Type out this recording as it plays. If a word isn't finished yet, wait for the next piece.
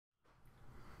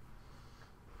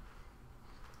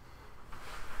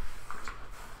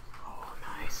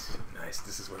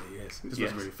this is where he is. This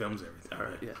is where he films everything. All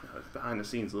right, yeah. No, behind the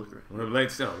scenes look great. We're like,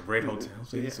 great hotel.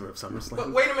 We're SummerSlam.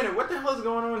 But wait a minute, what the hell is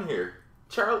going on here?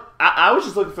 Charlie? I was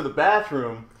just looking for the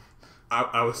bathroom.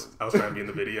 I was trying to be in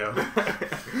the video.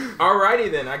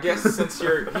 Alrighty then, I guess since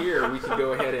you're here, we can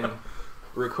go ahead and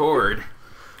record.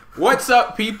 What's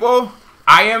up, people?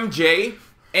 I am Jay,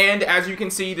 and as you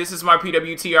can see, this is my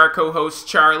PWTR co-host,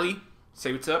 Charlie.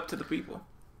 Say what's up to the people.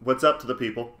 What's up to the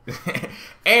people?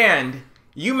 And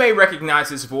you may recognize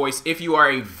his voice if you are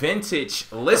a vintage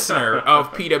listener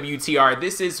of PWTR.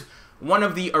 This is one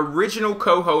of the original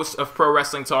co-hosts of Pro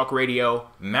Wrestling Talk Radio,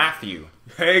 Matthew.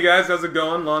 Hey guys, how's it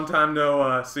going? Long time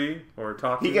no see or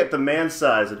talk to. He got the man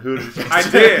size at Hooters. I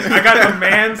did. I got the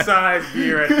man size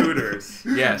beer at Hooters.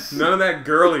 Yes. None of that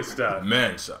girly stuff.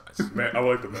 Man size. Man, I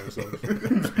like the man size.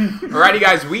 Alrighty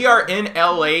guys, we are in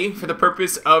LA for the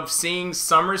purpose of seeing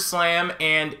SummerSlam,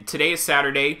 and today is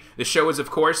Saturday. The show is of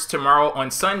course tomorrow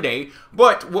on Sunday,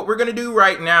 but what we're going to do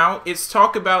right now is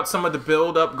talk about some of the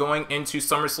build up going into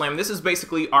SummerSlam. This is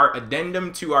basically our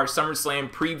addendum to our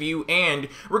SummerSlam preview, and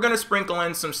we're going to sprinkle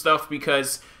in some stuff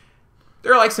because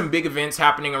there are like some big events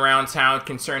happening around town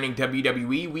concerning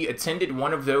WWE. We attended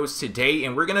one of those today,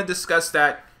 and we're going to discuss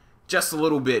that just a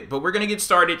little bit, but we're going to get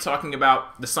started talking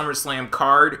about the SummerSlam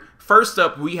card. First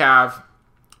up, we have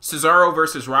Cesaro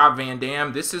versus Rob Van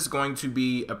Dam. This is going to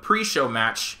be a pre-show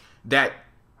match that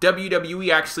WWE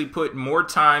actually put more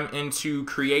time into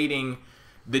creating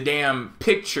the damn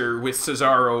picture with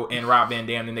Cesaro and Rob Van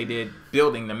Dam than they did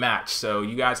building the match. So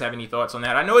you guys have any thoughts on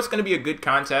that? I know it's going to be a good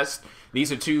contest.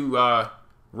 These are two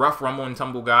rough rumble and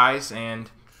tumble guys, and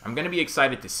I'm going to be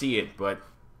excited to see it, but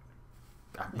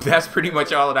that's pretty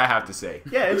much all that I have to say.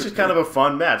 Yeah, it's just kind of a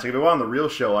fun match. If it were on the real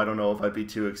show, I don't know if I'd be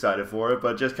too excited for it,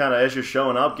 but just kind of as you're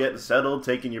showing up, getting settled,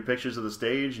 taking your pictures of the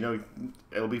stage, you know,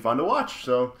 it'll be fun to watch.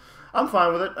 So I'm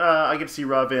fine with it. I get to see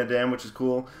Rob Van Dam, which is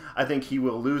cool. I think he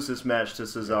will lose this match to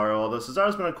Cesaro, although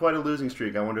Cesaro's been on quite a losing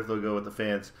streak. I wonder if they'll go with the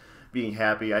fans being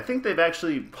happy. I think they've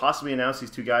actually possibly announced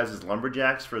these two guys as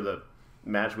Lumberjacks for the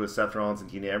match with Seth Rollins and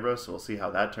Dean Ambrose, so we'll see how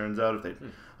that turns out. If they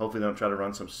hopefully they don't try to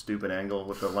run some stupid angle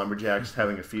with the Lumberjacks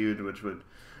having a feud, which would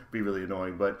be really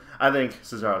annoying. But I think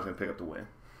Cesaro's going to pick up the win.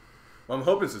 Well, I'm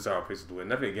hoping Cesaro picks up the win,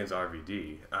 definitely against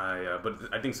RVD.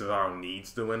 But I think Cesaro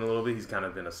needs to win a little bit. He's kind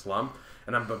of in a slump,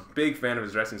 and I'm a big fan of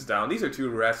his wrestling style. And these are two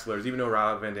wrestlers, even though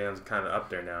Rob Van Dam's kind of up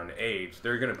there now in age,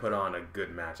 they're going to put on a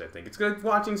good match, I think. It's like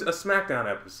watching a SmackDown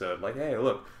episode. Like, hey,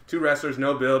 look, two wrestlers,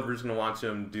 no build. We're just going to watch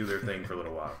them do their thing for a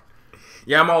little while.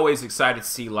 Yeah, I'm always excited to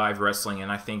see live wrestling,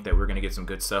 and I think that we're going to get some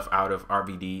good stuff out of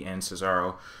RVD and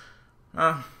Cesaro.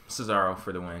 Cesaro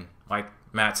for the win. Like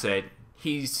Matt said,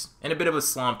 he's in a bit of a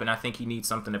slump, and I think he needs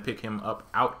something to pick him up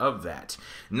out of that.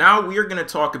 Now we are going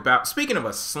to talk about, speaking of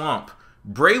a slump,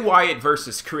 Bray Wyatt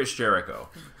versus Chris Jericho.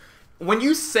 When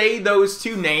you say those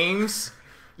two names,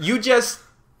 you just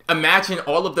imagine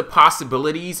all of the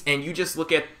possibilities, and you just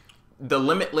look at the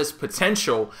limitless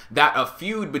potential that a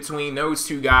feud between those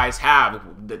two guys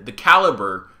have, the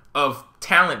caliber of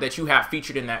talent that you have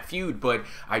featured in that feud. But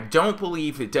I don't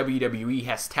believe that WWE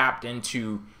has tapped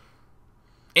into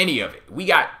any of it. We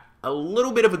got a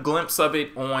little bit of a glimpse of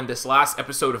it on this last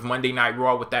episode of Monday Night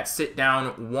Raw with that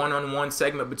sit-down one-on-one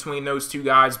segment between those two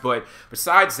guys. But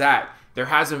besides that, there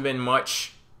hasn't been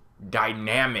much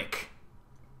dynamic,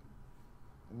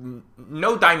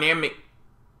 no dynamic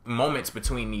moments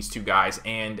between these two guys.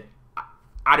 And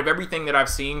out of everything that I've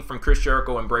seen from Chris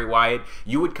Jericho and Bray Wyatt,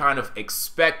 you would kind of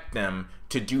expect them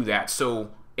to do that.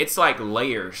 So it's like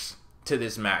layers to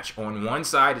this match. On one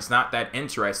side, it's not that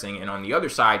interesting, and on the other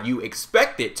side, you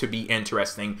expect it to be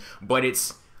interesting, but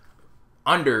it's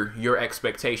under your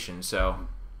expectations. So,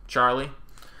 Charlie?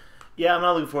 Yeah, I'm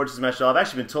not looking forward to this match at all. I've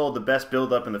actually been told the best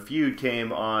build-up in the feud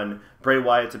came on Bray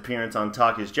Wyatt's appearance on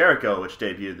Talk Is Jericho, which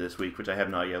debuted this week, which I have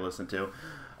not yet listened to.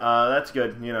 That's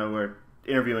good. You know, we're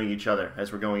interviewing each other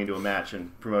as we're going into a match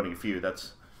and promoting a feud.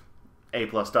 That's A+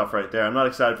 stuff right there. I'm not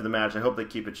excited for the match. I hope they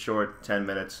keep it short, 10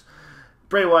 minutes.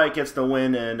 Bray Wyatt gets the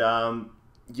win and,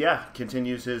 yeah,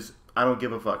 continues his I don't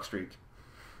give a fuck streak.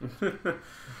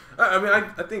 I mean,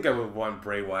 I think I would want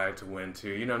Bray Wyatt to win, too.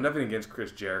 You know, nothing against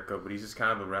Chris Jericho, but he's just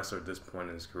kind of a wrestler at this point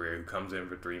in his career who comes in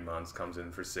for 3 months, comes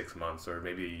in for 6 months, or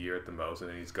maybe a year at the most, and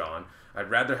then he's gone.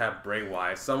 I'd rather have Bray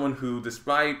Wyatt, someone who,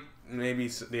 despite maybe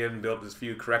they haven't built this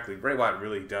feud correctly, Bray Wyatt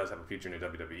really does have a future in the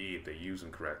WWE if they use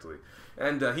him correctly.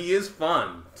 And he is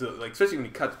fun, to like, especially when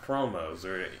he cuts promos,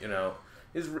 or, you know,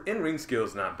 his in-ring skill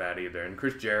is not bad either. And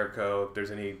Chris Jericho, if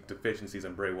there's any deficiencies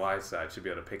on Bray Wyatt's side, should be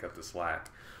able to pick up the slack.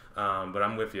 But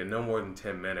I'm with you. No more than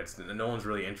 10 minutes. No one's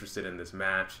really interested in this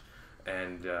match.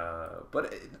 And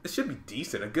but it should be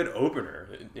decent, a good opener.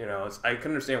 You know, I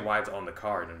can understand why it's on the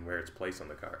card and where it's placed on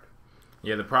the card.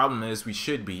 Yeah, the problem is we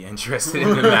should be interested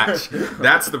in the match.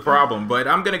 That's the problem. But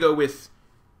I'm going to go with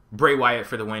Bray Wyatt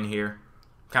for the win here.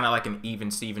 Kind of like an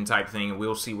even-Steven type thing.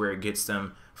 We'll see where it gets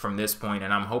them from this point.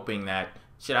 And I'm hoping that,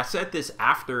 I said this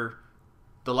after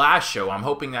the last show. I'm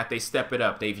hoping that they step it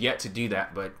up. They've yet to do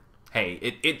that. But,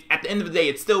 hey, at the end of the day,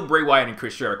 it's still Bray Wyatt and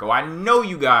Chris Jericho. I know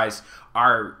you guys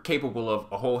are capable of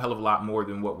a whole hell of a lot more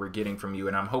than what we're getting from you.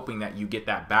 And I'm hoping that you get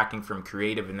that backing from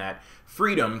creative and that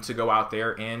freedom to go out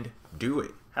there and do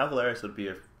it. How hilarious would it be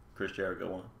if Chris Jericho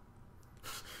won?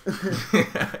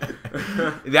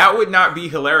 That would not be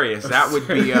hilarious. That would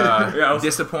be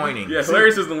disappointing. Yeah,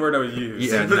 hilarious isn't the word I would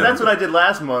use. Yeah, that's what I did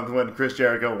last month when Chris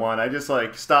Jericho won. I just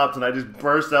like stopped and I just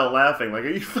burst out laughing. Like, are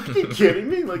you fucking kidding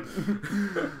me? Like,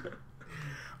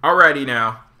 alrighty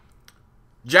now.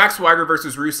 Jack Swagger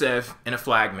versus Rusev in a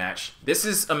flag match. This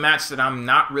is a match that I'm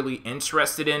not really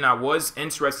interested in. I was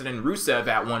interested in Rusev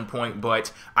at one point,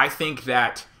 but I think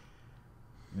that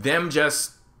them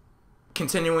just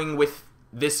continuing with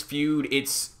this feud,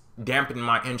 it's dampened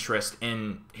my interest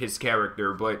in his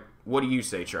character. But what do you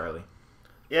say, Charlie?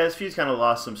 Yeah, his feud's kind of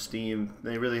lost some steam.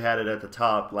 They really had it at the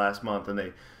top last month, and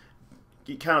they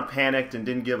kind of panicked and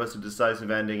didn't give us a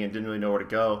decisive ending and didn't really know where to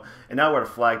go. And now we're at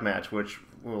a flag match, which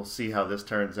we'll see how this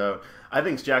turns out. I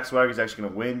think Jack Swagger's actually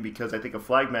going to win because I think a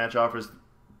flag match offers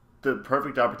the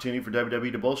perfect opportunity for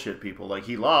WWE to bullshit people. Like,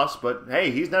 he lost, but hey,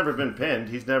 he's never been pinned.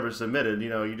 He's never submitted. You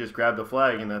know, you just grab the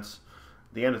flag and that's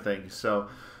the end of things. So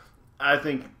I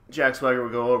think Jack Swagger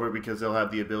will go over because they'll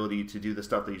have the ability to do the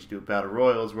stuff they used to do at Battle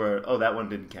Royals where, oh, that one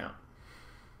didn't count.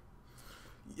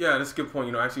 Yeah, that's a good point.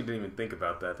 You know, I actually didn't even think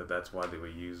about that's why they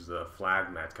would use the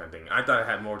flag match kind of thing. I thought it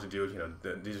had more to do with, you know,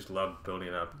 they just love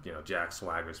building up, you know, Jack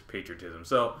Swagger's patriotism.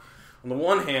 So, on the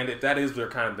one hand, if that is their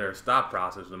thought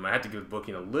process, I had to give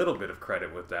booking a little bit of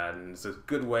credit with that, and it's a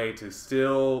good way to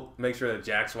still make sure that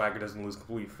Jack Swagger doesn't lose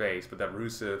complete face, but that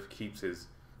Rusev keeps his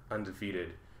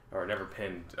undefeated or never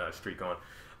pinned streak going.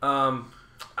 I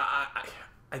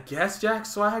guess Jack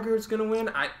Swagger is gonna win.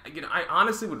 I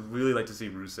honestly would really like to see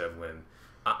Rusev win.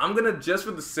 I'm gonna, just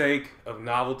for the sake of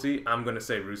novelty, I'm gonna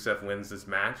say Rusev wins this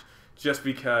match, just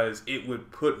because it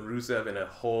would put Rusev in a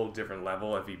whole different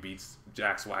level if he beats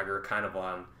Jack Swagger kind of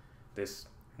on this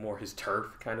more his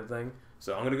turf kind of thing.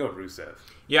 So I'm gonna go with Rusev.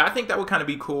 Yeah, I think that would kind of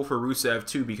be cool for Rusev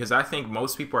too, because I think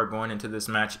most people are going into this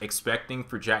match expecting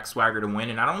for Jack Swagger to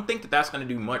win, and I don't think that that's going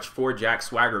to do much for Jack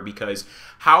Swagger, because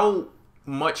how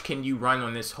much can you run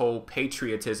on this whole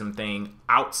patriotism thing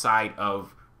outside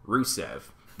of Rusev?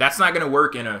 That's not going to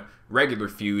work in a regular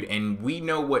feud, and we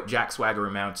know what Jack Swagger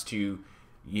amounts to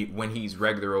when he's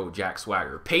regular old Jack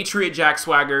Swagger. Patriot Jack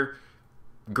Swagger,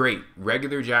 great.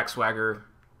 Regular Jack Swagger,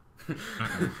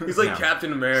 he's like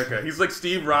Captain America. He's like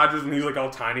Steve Rogers when he's like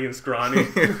all tiny and scrawny.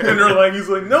 And they're like, he's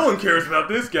like, no one cares about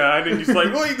this guy. And then he's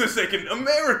like, well, you can say in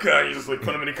America. You just like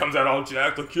put him and he comes out all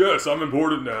jacked. Like, yes, I'm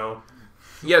important now.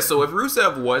 Yeah, so if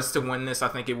Rusev was to win this, I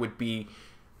think it would be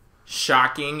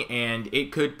shocking, and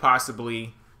it could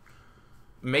possibly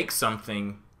make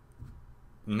something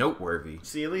noteworthy.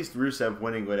 See, at least Rusev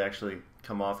winning would actually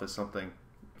come off as something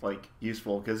like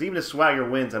useful, because even if Swagger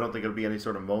wins, I don't think it'll be any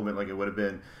sort of moment like it would have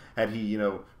been had he, you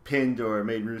know, pinned or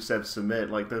made Rusev submit.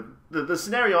 Like the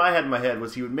scenario I had in my head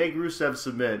was he would make Rusev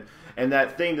submit, and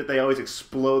that thing that they always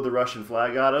explode the Russian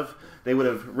flag out of, they would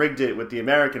have rigged it with the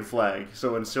American flag.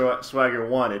 So when Swagger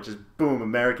won, it just boom,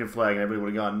 American flag, and everybody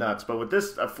would have gone nuts. But with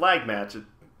this a flag match,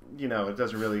 you know, it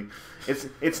doesn't really,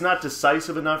 it's not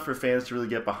decisive enough for fans to really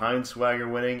get behind Swagger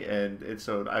winning, and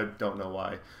so I don't know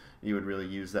why you would really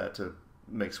use that to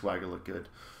make Swagger look good.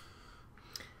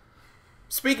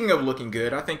 Speaking of looking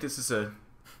good, I think this is a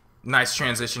nice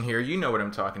transition here. You know what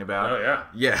I'm talking about. Oh, yeah.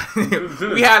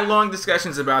 Yeah. We had long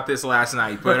discussions about this last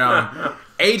night, but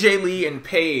AJ Lee and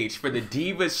Paige for the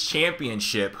Divas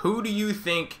Championship. Who do you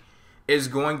think is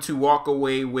going to walk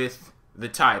away with the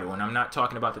title? And I'm not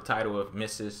talking about the title of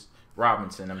Mrs.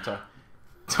 Robinson. I'm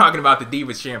talking about the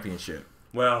Divas Championship.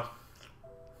 Well,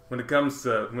 when it comes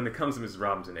to Mrs.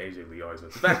 Robinson, AJ Lee always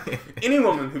wins. In fact, any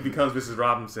woman who becomes Mrs.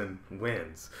 Robinson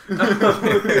wins. I'm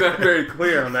very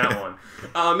clear on that one.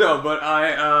 No, but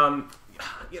I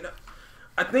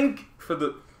think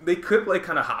they could play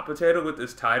kind of hot potato with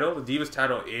this title. The Divas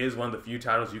title is one of the few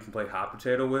titles you can play hot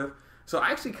potato with. So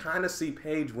I actually kind of see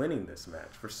Paige winning this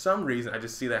match. For some reason, I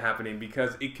just see that happening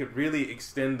because it could really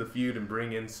extend the feud and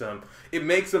bring in some. It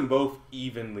makes them both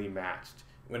evenly matched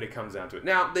when it comes down to it.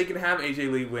 Now, they can have AJ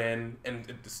Lee win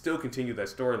and still continue that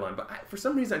storyline, but for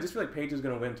some reason, I just feel like Paige is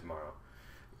going to win tomorrow.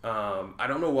 I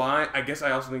don't know why. I guess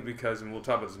I also think because, and we'll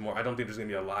talk about this more, I don't think there's going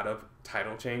to be a lot of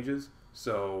title changes.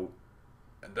 So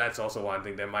that's also why I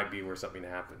think that might be where something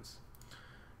happens.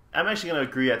 I'm actually going to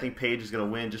agree. I think Paige is going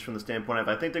to win just from the standpoint of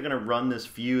I think they're going to run this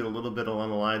feud a little bit along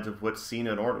the lines of what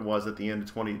Cena and Orton was at the end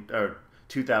of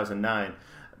 2009.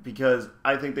 Because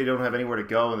I think they don't have anywhere to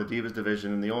go in the Divas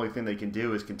division, and the only thing they can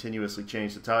do is continuously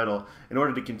change the title in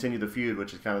order to continue the feud,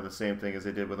 which is kind of the same thing as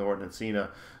they did with Orton and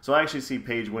Cena. So I actually see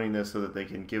Paige winning this so that they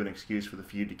can give an excuse for the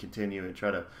feud to continue and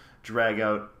try to drag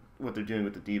out what they're doing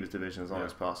with the Divas division as long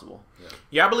as possible.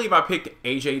 Yeah, I believe I picked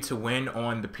AJ to win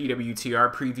on the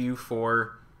PWTR preview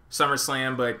for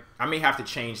SummerSlam, but I may have to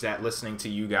change that listening to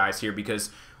you guys here,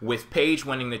 because with Paige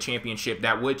winning the championship,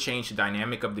 that would change the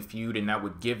dynamic of the feud, and that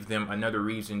would give them another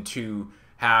reason to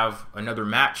have another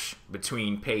match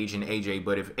between Paige and AJ.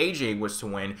 But if AJ was to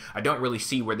win, I don't really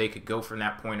see where they could go from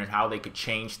that point and how they could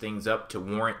change things up to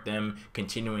warrant them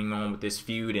continuing on with this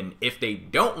feud. And if they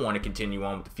don't want to continue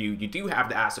on with the feud, you do have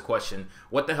to ask the question,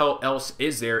 what the hell else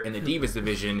is there in the Divas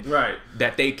division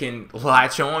that they can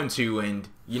latch on to and,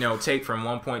 you know, take from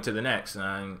one point to the next?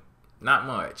 Not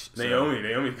much. So.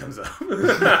 Naomi comes up.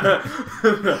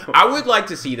 I would like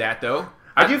to see that, though.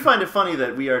 I do find it funny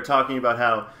that we are talking about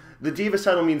how the Divas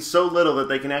title means so little that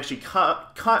they can actually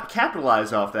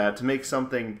capitalize off that to make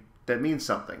something that means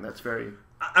something. That's very...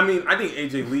 I mean, I think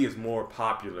AJ Lee is more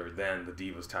popular than the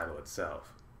Divas title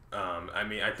itself. I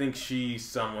mean, I think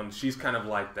she's kind of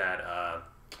like that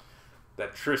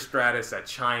Trish Stratus, that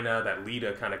Chyna, that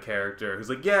Lita kind of character who's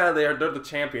like, yeah, they're the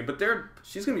champion, but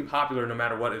she's going to be popular no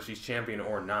matter what if she's champion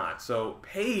or not. So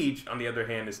Paige, on the other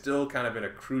hand, is still kind of in a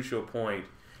crucial point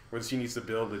where she needs to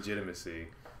build legitimacy.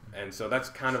 And so that's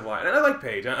kind of why. And I like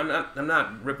Paige. I'm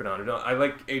not ripping on her. I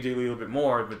like AJ Lee a little bit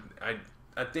more, but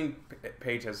I think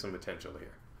Paige has some potential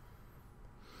here.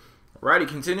 Righty,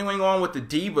 continuing on with the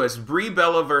Divas, Brie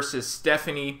Bella versus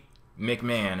Stephanie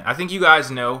McMahon. I think you guys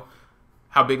know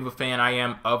how big of a fan I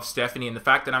am of Stephanie, and the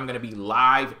fact that I'm going to be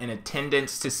live in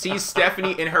attendance to see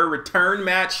Stephanie in her return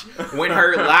match when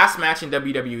her last match in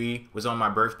WWE was on my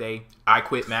birthday. I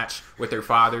quit match with her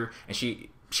father, and she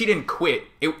didn't quit.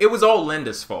 It was all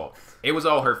Linda's fault. It was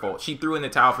all her fault. She threw in the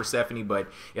towel for Stephanie, but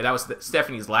yeah, that was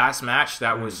Stephanie's last match.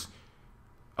 That was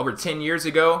over 10 years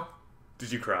ago.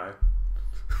 Did you cry?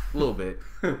 A little bit.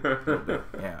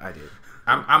 Yeah, I did.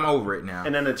 I'm over it now.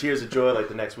 And then the tears of joy like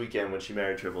the next weekend when she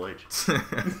married Triple H.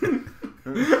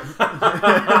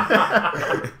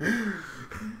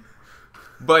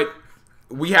 But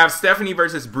we have Stephanie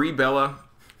versus Brie Bella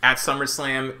at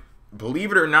SummerSlam.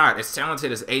 Believe it or not, as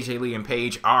talented as AJ Lee and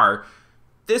Paige are,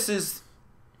 this is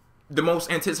the most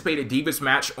anticipated Divas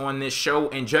match on this show.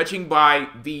 And judging by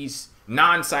these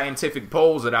non-scientific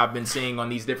polls that I've been seeing on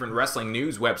these different wrestling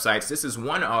news websites, this is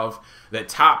one of the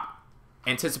top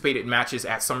anticipated matches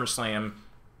at SummerSlam,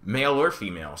 male or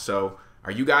female. So,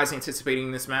 are you guys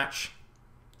anticipating this match?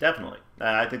 Definitely.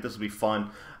 I think this will be fun.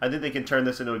 I think they can turn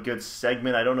this into a good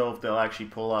segment. I don't know if they'll actually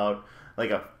pull out like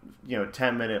a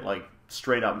 10-minute like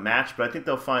straight up match, but I think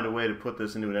they'll find a way to put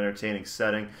this into an entertaining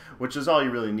setting, which is all you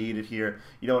really needed here.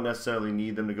 You don't necessarily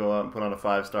need them to go out and put on a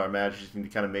 5-star match. You just need to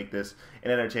kind of make this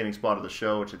an entertaining spot of the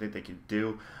show, which I think they could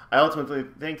do. I ultimately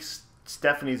think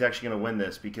Stephanie's actually going to win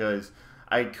this because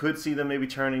I could see them maybe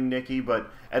turning Nikki,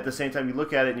 but at the same time, you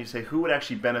look at it and you say, who would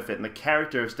actually benefit? And the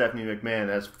character of Stephanie McMahon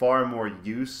has far more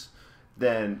use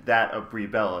than that of Brie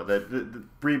Bella. The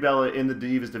Brie Bella in the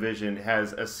Divas division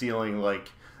has a ceiling like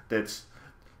that's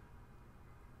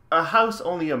a house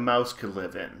only a mouse could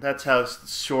live in. That's how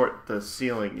short the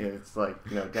ceiling is, like,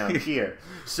 down here.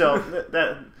 So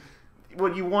that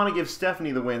what you want to give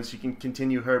Stephanie the win so you can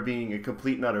continue her being a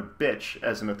complete and utter bitch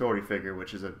as an authority figure,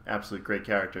 which is an absolute great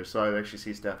character. So I actually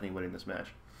see Stephanie winning this match.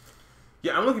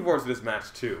 Yeah, I'm looking forward to this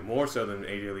match too, more so than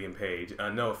AJ Lee and Paige.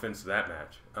 No offense to that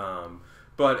match,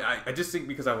 but I just think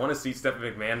because I want to see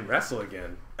Stephanie McMahon wrestle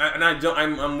again, and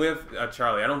I'm with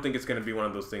Charlie. I don't think it's going to be one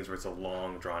of those things where it's a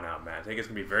long, drawn-out match. I think it's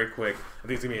going to be very quick. I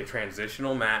think it's going to be a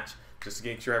transitional match just to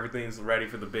make sure everything's ready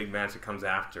for the big match that comes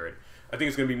after it. I think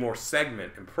it's going to be more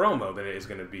segment and promo than it is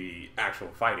going to be actual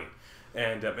fighting.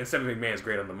 And Stephanie McMahon is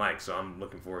great on the mic, so I'm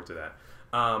looking forward to that.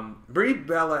 Brie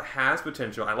Bella has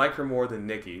potential. I like her more than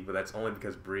Nikki, but that's only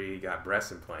because Brie got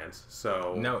breast implants.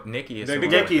 So no, Nikki is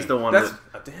Nikki's the one.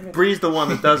 Damn it. Brie's the one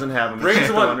that doesn't have them. Brie's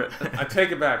the one. I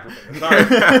take it back. Sorry.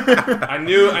 I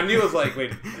knew it was like,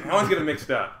 wait, I always get it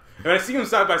mixed up. When I see them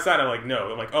side by side, I'm like,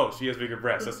 no. I'm like, oh, she has bigger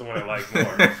breasts. That's the one I like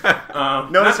more.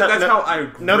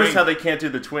 Notice how they can't do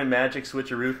the twin magic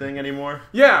switcheroo thing anymore?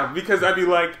 Yeah, because I'd be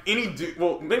like,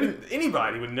 maybe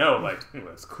anybody would know, like,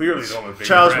 it's clearly the one with bigger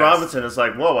Charles breasts. Robinson is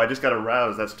like, whoa, I just got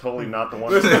aroused. That's totally not the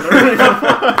one.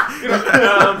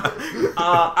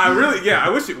 I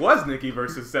wish it was Nikki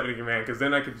versus Stephanie McMahon, because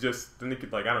then they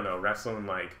could, like, I don't know, wrestle in,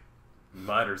 like,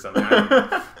 mud or something.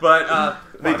 But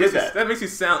they did that. That makes you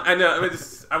sound. I know.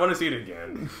 I want to see it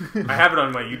again. I have it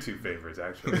on my YouTube favorites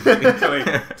actually.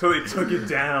 Until they took it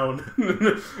down.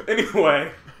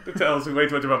 Anyway, that tells me way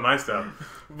too much about my stuff.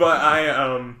 But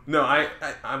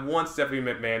I want Stephanie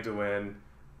McMahon to win.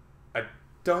 I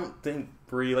don't think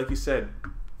Brie, like you said,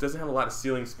 doesn't have a lot of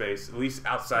ceiling space, at least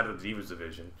outside of the Divas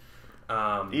division.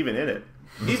 Even in it.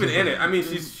 I mean,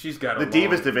 she's got the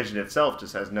Divas division itself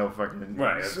just has no fucking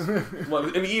right. Well,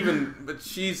 I mean, but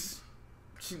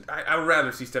I would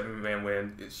rather see Stephanie McMahon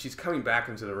win. She's coming back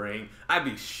into the ring. I'd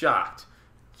be shocked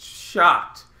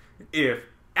if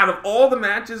out of all the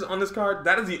matches on this card,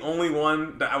 that is the only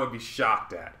one that I would be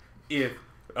shocked at if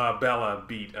Bella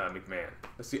beat McMahon.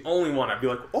 That's the only one I'd be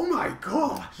like, oh my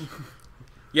gosh.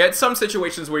 Yeah, it's some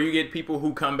situations where you get people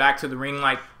who come back to the ring,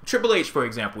 like Triple H, for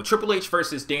example. Triple H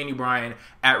versus Danny Bryan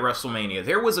at WrestleMania.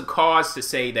 There was a cause to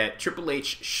say that Triple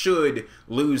H should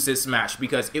lose this match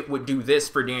because it would do this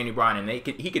for Danny Bryan, and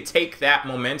he could take that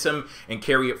momentum and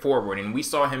carry it forward, and we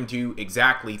saw him do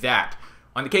exactly that.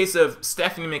 On the case of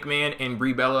Stephanie McMahon and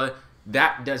Brie Bella,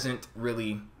 that doesn't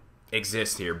really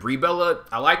exist here. Brie Bella,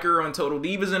 I like her on Total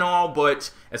Divas and all,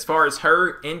 but as far as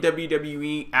her in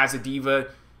WWE as a diva,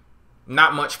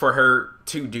 not much for her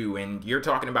to do. And you're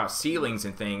talking about ceilings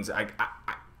and things.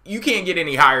 You can't get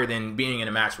any higher than being in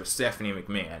a match with Stephanie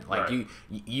McMahon. Like, right.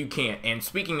 you can't. And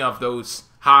speaking of those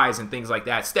highs and things like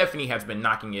that, Stephanie has been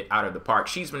knocking it out of the park.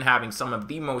 She's been having some of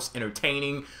the most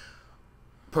entertaining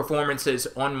performances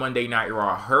on Monday Night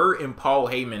Raw. Her and Paul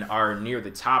Heyman are near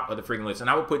the top of the freaking list, and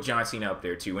I would put John Cena up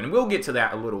there too, and we'll get to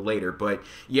that a little later. But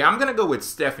yeah, I'm gonna go with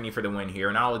Stephanie for the win here,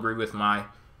 and I'll agree with my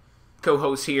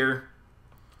co-host here.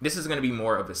 This is gonna be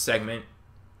more of a segment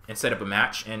instead of a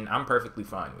match, and I'm perfectly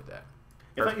fine with that.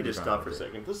 If I could just stop for a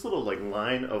second, this little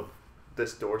line of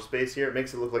this door space here, it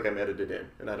makes it look like I'm edited in,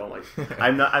 and I don't like it.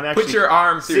 I'm actually put your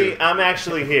arm through. See, I'm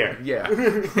actually here. Yeah.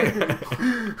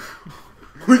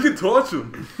 We can touch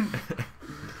him.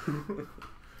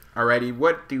 Alrighty,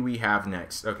 what do we have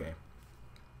next? Okay.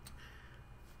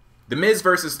 The Miz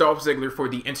versus Dolph Ziggler for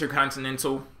the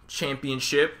Intercontinental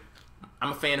Championship.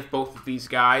 I'm a fan of both of these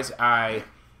guys. Charlie.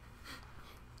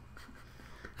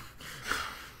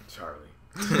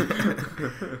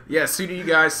 Yes, who do you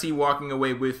guys see walking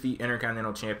away with the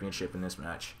Intercontinental Championship in this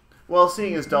match? Well,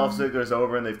 seeing as Dolph Ziggler's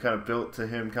over and they've kind of built to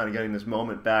him kind of getting this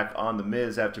moment back on The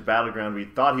Miz after Battleground, we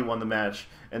thought he won the match,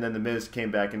 and then The Miz came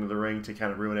back into the ring to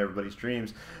kind of ruin everybody's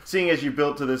dreams. Seeing as you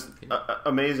built to this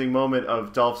amazing moment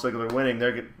of Dolph Ziggler winning,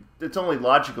 it's only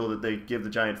logical that they give the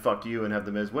giant fuck you and have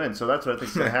The Miz win. So that's what I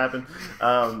think is going to happen.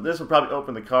 This will probably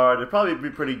open the card. It'll probably be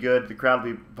pretty good. The crowd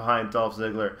will be behind Dolph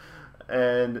Ziggler.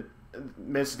 And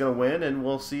Miz is going to win, and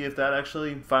we'll see if that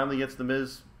actually finally gets The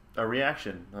Miz a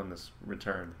reaction on this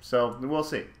return. So we'll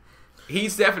see.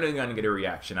 He's definitely going to get a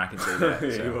reaction. I can say that.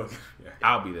 So yeah.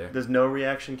 I'll be there. Does no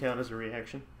reaction count as a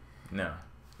reaction? No.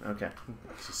 Okay.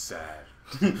 It's just sad.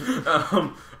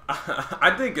 I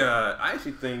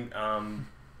actually think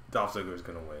Dolph Ziggler is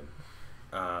going to win.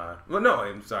 Well, no,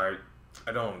 I'm sorry.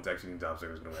 I don't actually think Dolph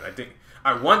Ziggler is going to win.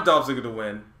 I want Dolph Ziggler to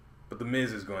win, but The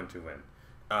Miz is going to win.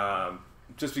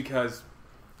 Just because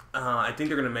I think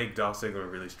they're going to make Dolph Ziggler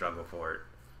really struggle for it.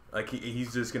 Like,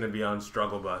 he's just going to be on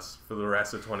struggle bus for the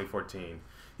rest of 2014.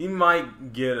 He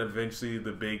might get eventually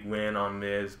the big win on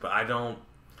Miz, but I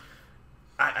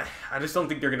just don't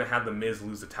think they're going to have the Miz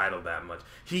lose the title that much.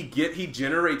 He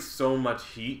generates so much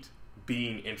heat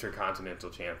being Intercontinental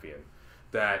Champion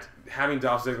that having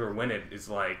Dolph Ziggler win it is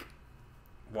like,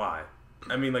 why?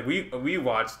 I mean, like, we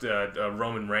watched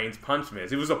Roman Reigns punch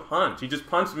Miz. It was a punch. He just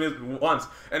punched Miz once,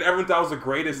 and everyone thought it was the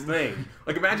greatest thing.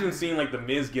 Like, imagine seeing, like, the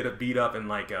Miz get beat up in,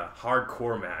 like, a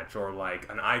hardcore match or, like,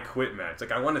 an I Quit match.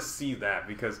 Like, I want to see that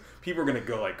because people are going to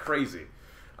go, like, crazy.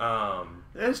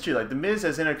 That's true. Like, the Miz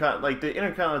has the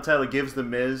Intercontinental title gives the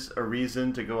Miz a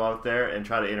reason to go out there and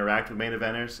try to interact with main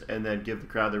eventers and then give the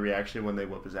crowd the reaction when they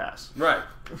whoop his ass. Right.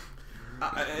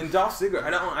 And Dolph Ziggler,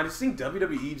 I just think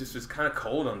WWE just is kind of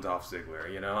cold on Dolph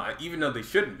Ziggler, you know, even though they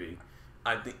shouldn't be.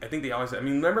 I think they always. I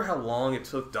mean, remember how long it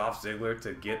took Dolph Ziggler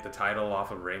to get the title off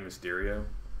of Rey Mysterio?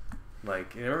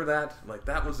 Like, you remember that? Like,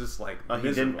 that was just like He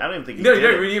miserable. didn't. I don't even think he No,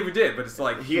 did. he never did. But it's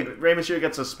like Rey Mysterio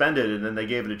got suspended, and then they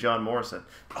gave it to John Morrison.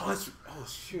 oh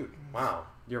shoot! Wow,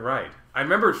 you're right. I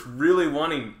remember really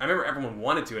wanting. I remember everyone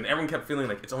wanted to, and everyone kept feeling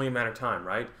like it's only a matter of time,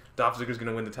 right? Dolph Ziggler's going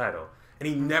to win the title. And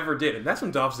he never did. And that's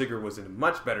when Dolph Ziggler was in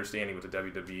much better standing with the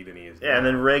WWE than he is now. Yeah, and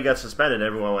then Ray got suspended, and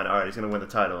everyone went, all right, he's going to win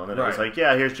the title. And then it was like,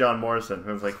 yeah, here's John Morrison. And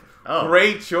it was like, oh.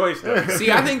 Great choice, though. See,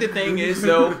 I think the thing is,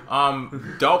 though,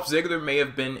 Dolph Ziggler may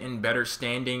have been in better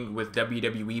standing with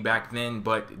WWE back then,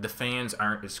 but the fans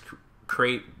aren't as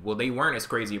they weren't as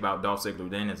crazy about Dolph Ziggler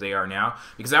then as they are now.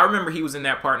 Because I remember he was in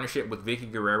that partnership with Vicky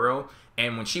Guerrero,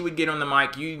 and when she would get on the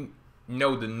mic, you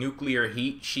know the nuclear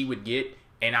heat she would get.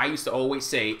 And I used to always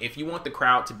say, if you want the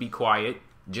crowd to be quiet,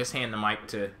 just hand the mic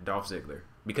to Dolph Ziggler.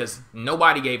 Because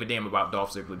nobody gave a damn about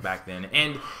Dolph Ziggler back then.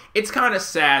 And it's kind of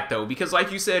sad, though, because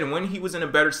like you said, when he was in a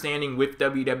better standing with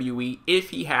WWE, if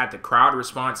he had the crowd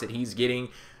response that he's getting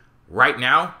right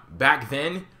now, back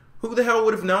then, who the hell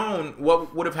would have known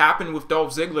what would have happened with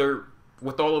Dolph Ziggler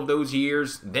with all of those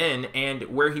years then and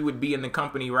where he would be in the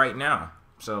company right now?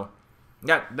 So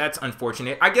that's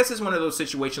unfortunate. I guess it's one of those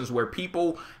situations where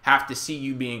people have to see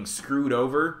you being screwed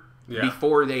over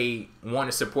before they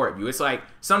want to support you. It's like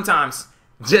sometimes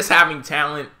just having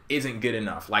talent isn't good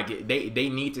enough. Like they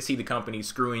need to see the company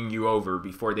screwing you over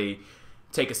before they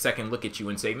take a second look at you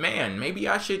and say, man, maybe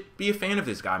I should be a fan of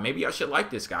this guy. Maybe I should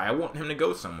like this guy. I want him to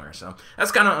go somewhere. So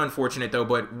that's kind of unfortunate, though.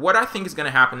 But what I think is going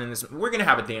to happen in this, we're going to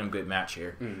have a damn good match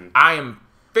here. Mm-hmm. I am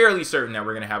fairly certain that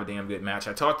we're going to have a damn good match.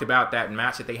 I talked about that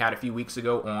match that they had a few weeks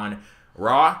ago on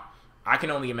Raw. I can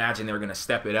only imagine they're going to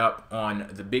step it up on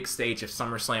the big stage of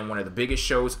SummerSlam, one of the biggest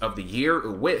shows of the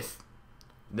year, with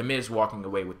The Miz walking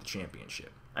away with the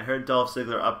championship. I heard Dolph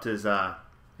Ziggler upped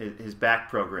his back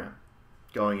program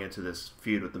going into this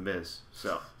feud with The Miz.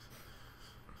 So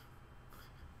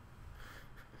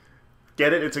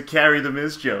get it? It's a carry The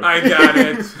Miz joke. I got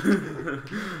it.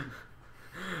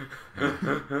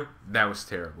 That was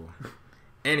terrible.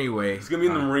 Anyway, he's gonna be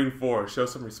in the Marine Corps. Show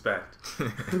some respect.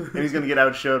 And he's gonna get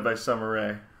outshowed by Summer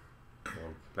Rae.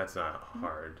 Well, that's not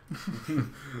hard.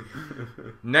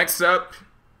 Next up,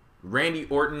 Randy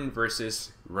Orton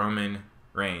versus Roman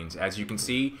Reigns. As you can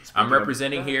see, I'm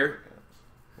representing here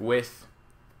with...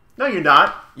 No, you're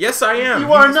not. Yes, I am.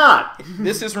 You are not.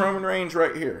 This is Roman Reigns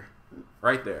right here.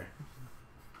 Right there.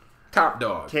 Top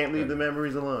dog. Can't leave the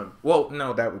memories alone. Well,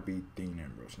 no, that would be Dean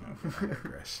Ambrose. No, I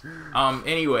digress.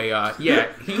 Anyway,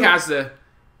 yeah, he has the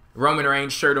Roman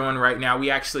Reigns shirt on right now. We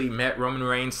actually met Roman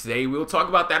Reigns today. We'll talk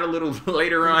about that a little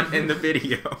later on in the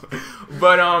video.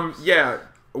 But, yeah,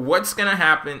 what's going to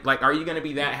happen? Like, are you going to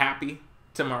be that happy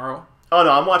tomorrow? Oh,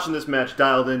 no, I'm watching this match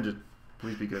dialed in. Just,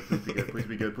 please be good, please be good, please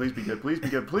be good, please be good, please be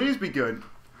good, please be good.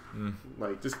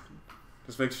 Like, just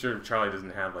make sure Charlie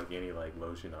doesn't have like any like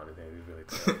lotion on his hand. He's really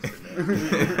close.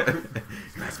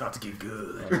 It's about to get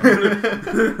good.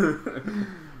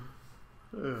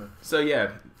 So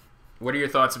yeah, what are your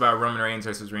thoughts about Roman Reigns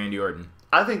versus Randy Orton?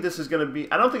 I think this is going to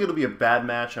be... I don't think it'll be a bad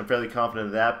match. I'm fairly confident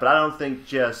of that. But I don't think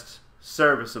just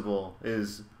serviceable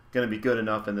is going to be good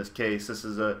enough in this case. This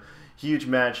is a huge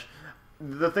match.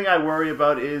 The thing I worry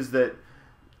about is that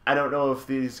I don't know if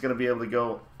he's going to be able to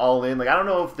go all in. Like, I don't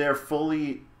know if they're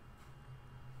fully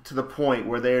to the point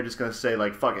where they're just going to say,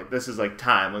 like, fuck it, this is, like,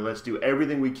 time. Like, let's do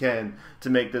everything we can to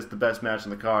make this the best match on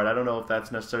the card. I don't know if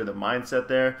that's necessarily the mindset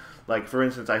there. Like, for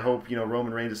instance, I hope,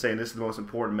 Roman Reigns is saying this is the most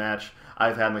important match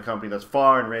I've had in the company thus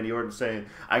far, and Randy Orton saying,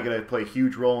 I got to play a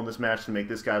huge role in this match to make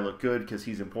this guy look good because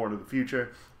he's important to the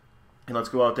future. And let's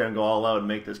go out there and go all out and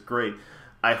make this great.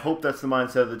 I hope that's the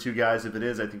mindset of the two guys. If it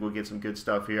is, I think we'll get some good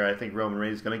stuff here. I think Roman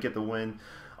Reigns is going to get the win.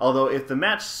 Although, if the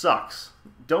match sucks,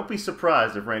 don't be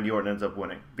surprised if Randy Orton ends up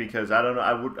winning. Because, I don't know,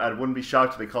 I wouldn't be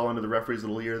shocked if they call into the referee's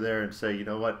little ear there and say, you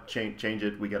know what, change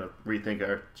it. We got to rethink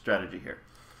our strategy here.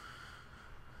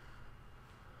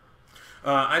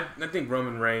 I think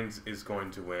Roman Reigns is going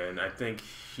to win. I think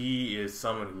he is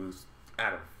someone who's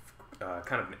at a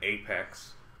kind of an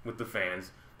apex with the fans.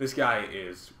 This guy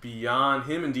is beyond...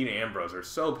 Him and Dean Ambrose are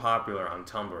so popular on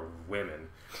Tumblr with women.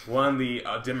 One of the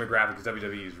demographics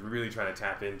WWE is really trying to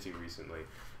tap into recently.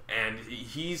 And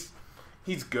he's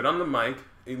good on the mic,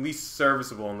 at least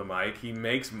serviceable on the mic. He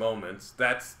makes moments.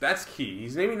 That's key.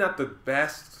 He's maybe not the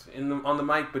best on the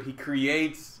mic, but he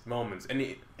creates moments.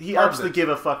 And he ups the give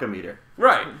a fuck a meter.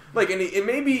 Right. Like, and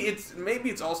maybe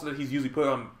it's also that he's usually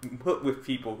put with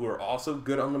people who are also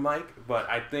good on the mic, but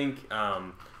I think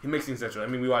he makes things natural. I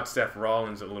mean, we watched Seth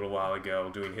Rollins a little while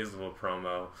ago doing his little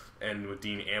promo and with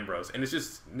Dean Ambrose, and it's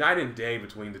just night and day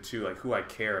between the two, like who I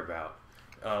care about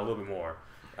a little bit more.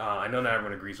 I know not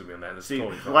everyone agrees with me on that. That's See,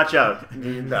 totally fine. watch out.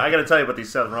 I got to tell you about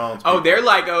these Seth Rollins people. Oh, they're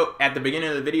like, at the beginning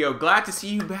of the video, glad to see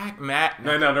you back, Matt.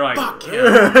 No, they're like, fuck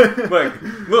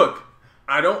him. Look,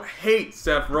 I don't hate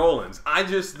Seth Rollins. I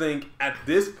just think at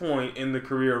this point in the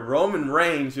career, Roman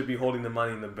Reigns should be holding the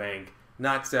Money in the Bank,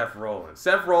 not Seth Rollins.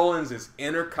 Seth Rollins is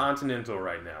Intercontinental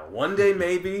right now. One day,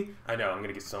 maybe. I know, I'm going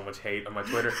to get so much hate on my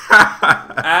Twitter.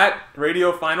 At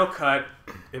Radio Final Cut,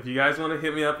 if you guys want to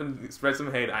hit me up and spread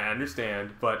some hate, I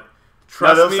understand. But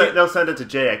trust me. They'll send it to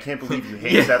Jay. I can't believe you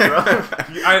hate Seth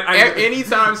Rollins.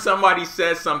 Anytime somebody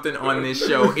says something on this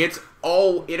show,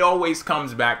 it always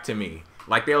comes back to me.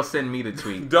 Like, they'll send me the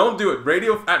tweet. Don't do it.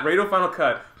 At Radio Final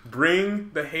Cut, bring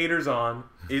the haters on.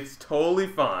 It's totally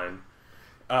fine.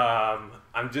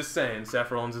 I'm just saying, Seth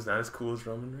Rollins is not as cool as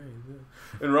Roman Reigns.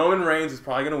 Yeah. And Roman Reigns is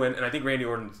probably going to win, and I think Randy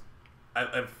Orton's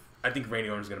going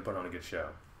to put on a good show.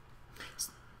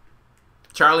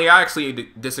 Charlie, I actually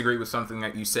disagree with something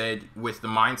that you said with the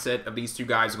mindset of these two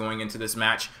guys going into this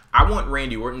match. I want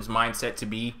Randy Orton's mindset to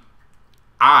be,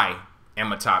 I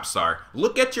am a top star.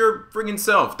 Look at your friggin'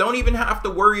 self. Don't even have to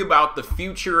worry about the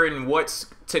future and what's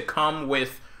to come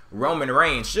with Roman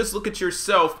Reigns. Just look at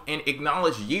yourself and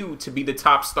acknowledge you to be the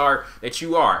top star that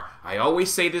you are. I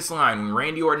always say this line, when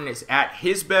Randy Orton is at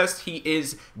his best, he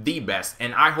is the best.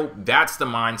 And I hope that's the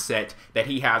mindset that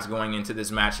he has going into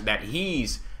this match, that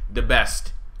he's the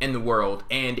best in the world.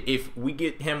 And if we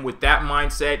get him with that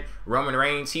mindset, Roman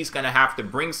Reigns, he's going to have to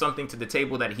bring something to the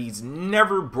table that he's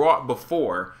never brought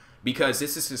before, because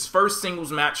this is his first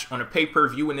singles match on a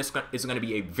pay-per-view, and this is going to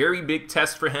be a very big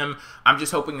test for him. I'm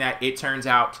just hoping that it turns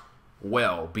out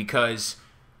well, because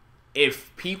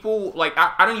if people, like,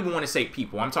 I don't even want to say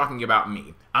people, I'm talking about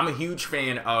me. I'm a huge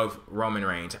fan of Roman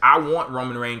Reigns. I want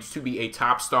Roman Reigns to be a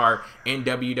top star in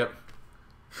WWE.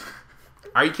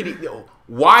 Are you kidding?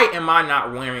 Why am I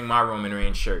not wearing my Roman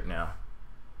Reigns shirt now?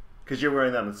 Because you're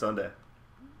wearing that on Sunday.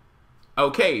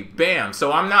 Okay, bam.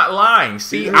 So I'm not lying.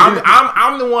 See,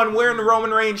 I'm the one wearing the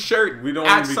Roman Reigns shirt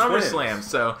at SummerSlam.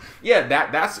 So yeah,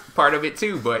 that's part of it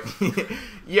too. But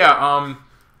yeah,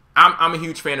 I'm a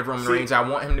huge fan of Roman Reigns. I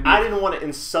want him to be. I didn't want to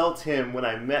insult him when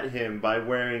I met him by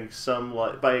wearing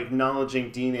by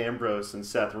acknowledging Dean Ambrose and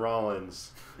Seth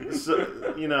Rollins.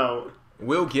 So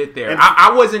We'll get there.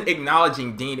 I wasn't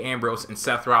acknowledging Dean Ambrose and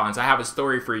Seth Rollins. I have a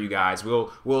story for you guys.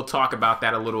 We'll talk about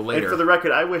that a little later. And for the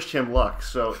record, I wished him luck.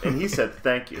 And he said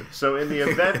thank you. So in the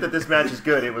event that this match is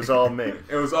good, it was all me.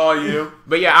 It was all you.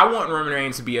 But yeah, I want Roman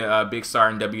Reigns to be a big star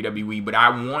in WWE, but I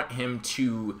want him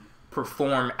to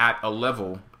perform at a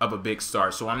level of a big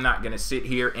star. So I'm not going to sit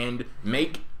here and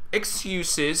make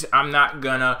excuses. I'm not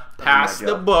going to pass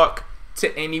the buck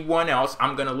to anyone else.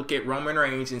 I'm going to look at Roman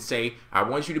Reigns and say, I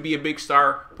want you to be a big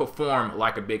star, perform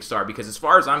like a big star. Because as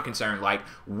far as I'm concerned, like,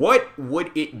 what would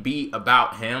it be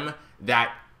about him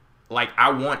that, like,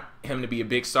 I want him to be a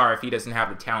big star if he doesn't have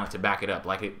the talent to back it up?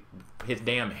 Like, his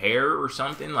damn hair or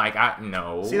something? Like,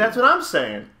 no. See, that's what I'm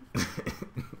saying.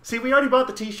 See, we already bought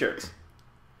the t-shirts.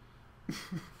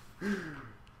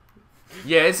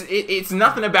 Yeah, it's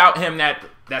nothing about him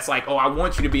that's like, oh, I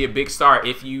want you to be a big star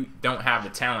if you don't have the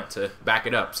talent to back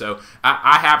it up. So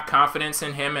I have confidence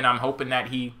in him, and I'm hoping that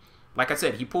he, like I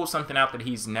said, he pulls something out that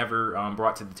he's never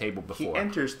brought to the table before. He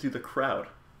enters through the crowd.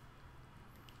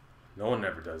 No one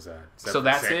ever does that. So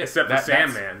that's it. Except for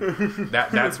Sandman.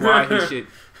 That's why he should.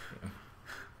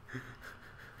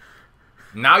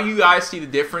 Now you guys see the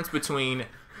difference between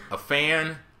a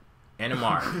fan and a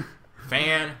mark.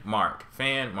 Fan, mark.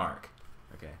 Fan, mark.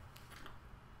 Okay.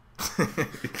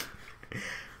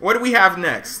 What do we have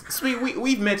next?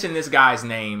 We've mentioned this guy's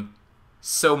name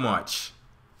so much.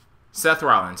 Seth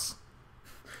Rollins.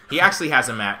 He actually has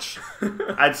a match.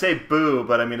 I'd say boo,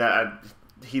 but I mean,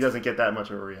 he doesn't get that much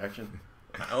of a reaction.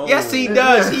 Oh. Yes, he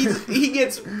does. He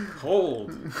gets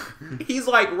cold. He's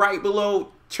like right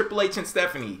below Triple H and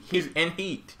Stephanie. He's in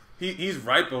heat. He's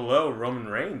right below Roman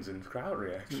Reigns in crowd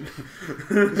reaction.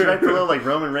 He's right below like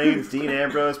Roman Reigns, Dean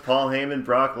Ambrose, Paul Heyman,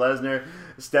 Brock Lesnar,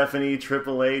 Stephanie,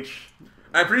 Triple H.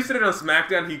 I appreciated on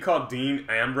SmackDown he called Dean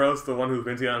Ambrose the one who's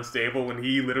mentally unstable when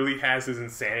he literally has his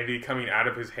insanity coming out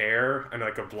of his hair and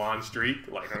like a blonde streak.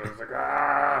 Like, I was like,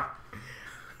 ah.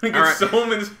 I get so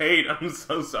much hate. I'm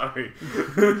so sorry.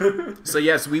 So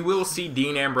yes, we will see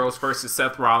Dean Ambrose versus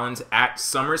Seth Rollins at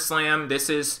SummerSlam.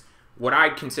 This is what I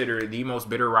consider the most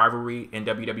bitter rivalry in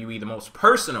WWE, the most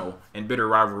personal and bitter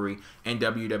rivalry in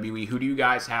WWE. Who do you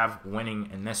guys have winning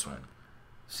in this one?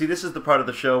 See, this is the part of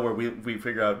the show where we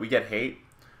figure out we get hate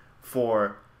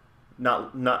for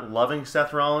not loving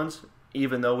Seth Rollins,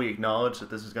 even though we acknowledge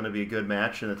that this is going to be a good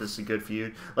match and that this is a good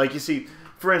feud. Like, you see,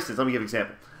 for instance, let me give an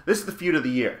example. This is the feud of the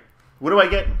year. What do I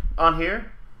get on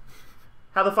here?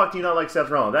 How the fuck do you not like Seth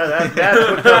Rollins? That's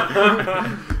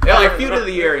what yeah, like feud of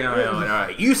the year.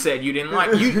 You said you didn't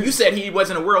like. You said he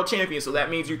wasn't a world champion, so that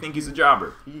means you think he's a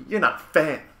jobber. You're not a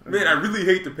fan. Man, I really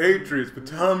hate the Patriots, but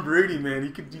Tom Brady, man,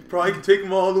 he probably could take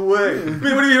them all the way.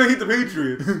 Man, what do you hate the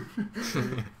Patriots?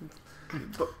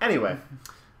 But anyway,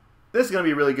 this is going to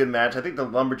be a really good match. I think the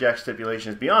Lumberjack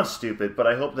stipulation is beyond stupid, but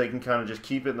I hope they can kind of just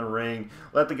keep it in the ring,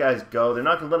 let the guys go. They're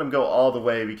not going to let them go all the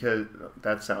way because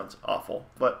that sounds awful,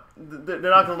 but they're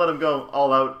not going to let them go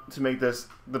all out to make this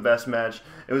the best match.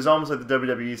 It was almost like the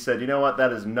WWE said, you know what,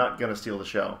 that is not going to steal the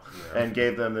show, and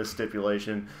gave them this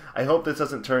stipulation. I hope this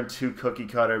doesn't turn too cookie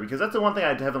cutter, because that's the one thing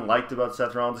I haven't liked about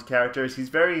Seth Rollins' character is he's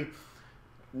very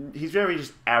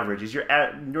just average. He's your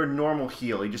normal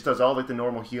heel. He just does all like the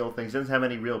normal heel things. He doesn't have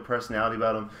any real personality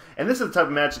about him. And this is the type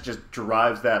of match that just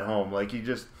drives that home. Like, he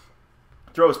just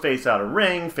throws face out of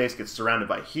ring. Face gets surrounded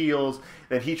by heels.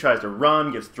 Then he tries to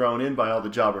run, gets thrown in by all the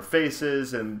jobber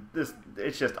faces. And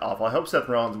it's just awful. I hope Seth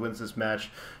Rollins wins this match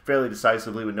fairly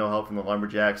decisively with no help from the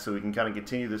Lumberjacks, so we can kind of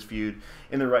continue this feud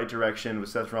in the right direction with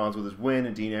Seth Rollins with his win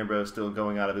and Dean Ambrose still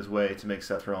going out of his way to make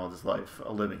Seth Rollins' life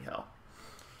a living hell.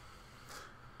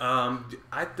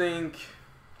 I think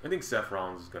Seth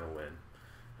Rollins is going to win.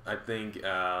 I think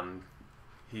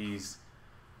he's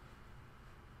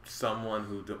someone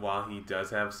who, while he does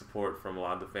have support from a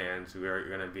lot of the fans who are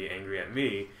going to be angry at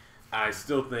me, I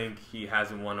still think he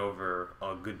hasn't won over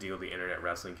a good deal of the internet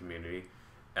wrestling community,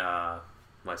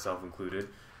 myself included,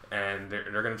 and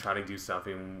they're going to try to do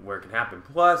something where it can happen.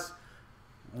 Plus,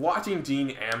 watching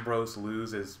Dean Ambrose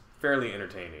lose is fairly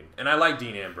entertaining, and I like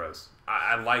Dean Ambrose.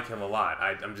 I like him a lot.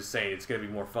 I'm just saying it's going to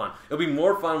be more fun. It'll be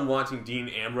more fun watching Dean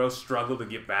Ambrose struggle to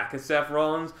get back at Seth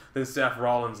Rollins than Seth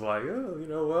Rollins like,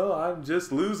 well, I'm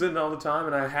just losing all the time,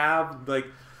 and I have, like,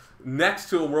 next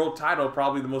to a world title,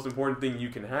 probably the most important thing you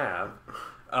can have.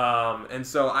 And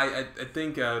so I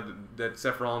think that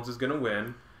Seth Rollins is going to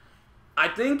win. I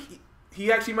think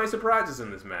he actually might surprise us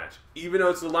in this match. Even though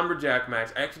it's a Lumberjack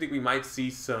match, I actually think we might see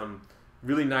some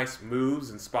really nice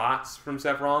moves and spots from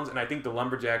Seth Rollins, and I think the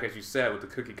Lumberjack, as you said, with the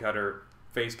cookie cutter,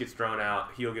 face gets thrown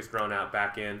out, heel gets thrown out,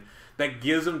 back in, that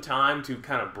gives him time to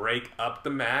kind of break up the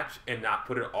match and not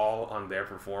put it all on their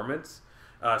performance,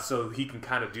 so he can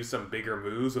kind of do some bigger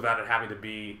moves without there having to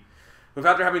be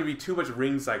too much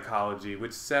ring psychology,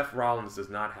 which Seth Rollins does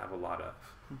not have a lot of.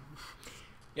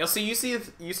 So you say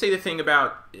the thing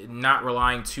about not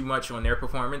relying too much on their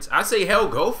performance. I say, hell,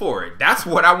 go for it. That's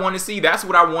what I want to see. That's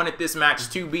what I wanted this match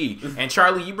to be. And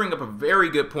Charlie, you bring up a very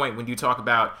good point when you talk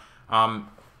about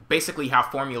basically how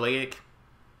formulaic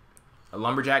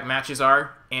Lumberjack matches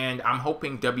are. And I'm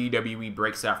hoping WWE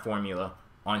breaks that formula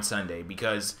on Sunday,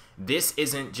 because this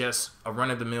isn't just a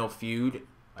run-of-the-mill feud.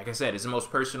 Like I said, it's the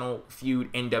most personal feud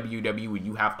in WWE.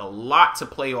 You have a lot to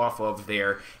play off of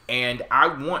there, and I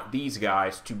want these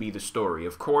guys to be the story.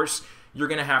 Of course, you're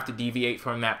going to have to deviate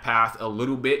from that path a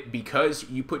little bit because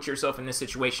you put yourself in this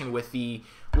situation with the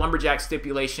Lumberjack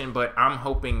stipulation, but I'm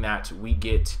hoping that we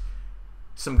get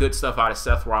some good stuff out of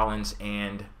Seth Rollins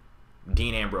and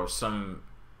Dean Ambrose. Some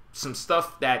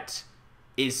stuff that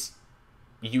is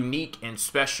unique and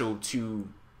special to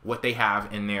what they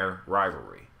have in their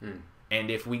rivalry. And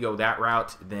if we go that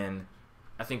route, then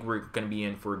I think we're going to be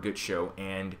in for a good show.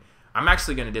 And I'm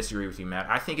actually going to disagree with you, Matt.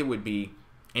 I think it would be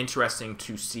interesting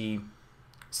to see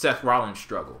Seth Rollins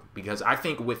struggle, because I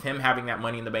think with him having that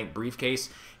Money in the Bank briefcase,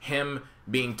 him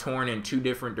being torn in two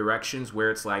different directions where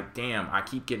it's like, damn, I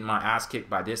keep getting my ass kicked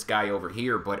by this guy over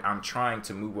here, but I'm trying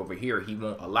to move over here. He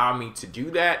won't allow me to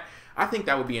do that. I think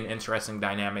that would be an interesting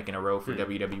dynamic in a row for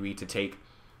WWE to take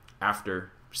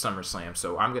after SummerSlam.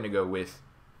 So I'm going to go with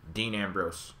Dean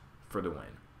Ambrose for the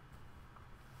win.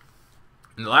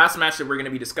 And the last match that we're going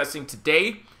to be discussing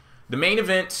today, the main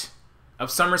event of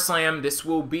SummerSlam, this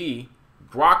will be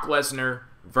Brock Lesnar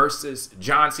versus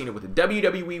John Cena with the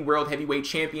WWE World Heavyweight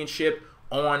Championship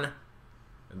on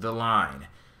the line.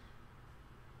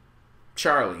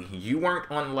 Charlie, you weren't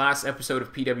on the last episode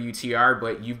of PWTR,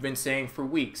 but you've been saying for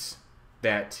weeks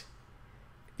that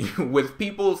with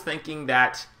people thinking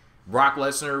that Brock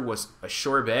Lesnar was a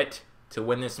sure bet to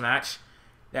win this match,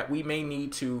 that we may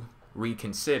need to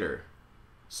reconsider.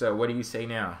 So what do you say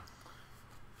now?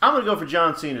 I'm going to go for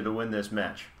John Cena to win this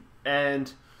match.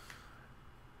 And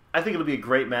I think it'll be a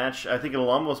great match. I think it'll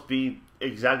almost be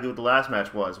exactly what the last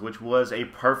match was, which was a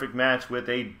perfect match with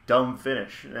a dumb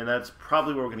finish. And that's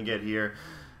probably what we're going to get here.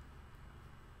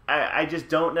 I just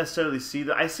don't necessarily see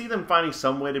that. I see them finding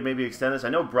some way to maybe extend this. I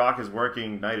know Brock is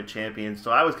working Night of Champions,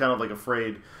 so I was kind of like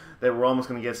afraid that we're almost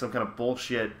going to get some kind of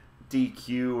bullshit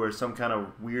DQ or some kind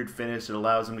of weird finish that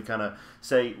allows them to kind of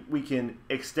say, we can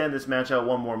extend this match out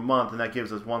one more month, and that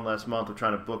gives us one less month of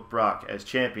trying to book Brock as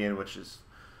champion, which is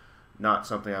not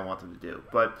something I want them to do.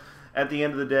 But at the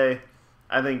end of the day,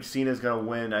 I think Cena's going to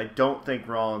win. I don't think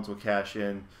Rollins will cash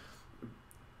in.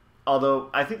 Although,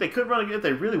 I think they could run it if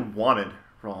they really wanted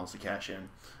Rollins to cash in.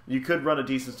 You could run a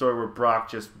decent story where Brock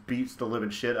just beats the living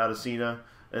shit out of Cena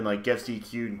and like gets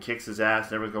DQ'd and kicks his ass,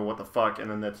 and everyone's going, what the fuck?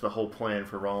 And then that's the whole plan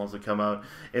for Rollins to come out.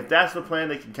 If that's the plan,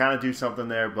 they can kind of do something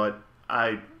there, but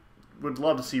I would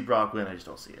love to see Brock win. I just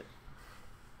don't see it.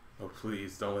 Oh,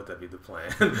 please, don't let that be the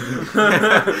plan.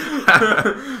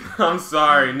 I'm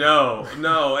sorry, no.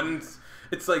 And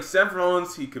it's like Seth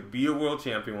Rollins, he could be a world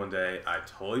champion one day. I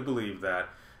totally believe that.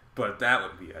 But that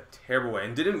would be a terrible way.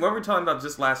 And what were we talking about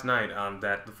just last night?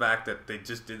 That the fact that they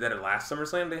just did that at last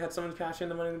SummerSlam, they had someone cash in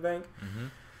the Money in the Bank.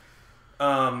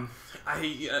 Mm-hmm. I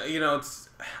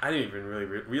didn't even really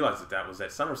realize that was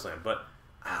at SummerSlam. But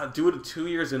do it 2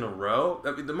 years in a row.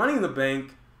 I mean, the Money in the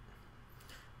Bank,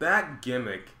 that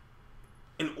gimmick,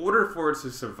 in order for it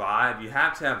to survive, you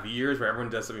have to have years where everyone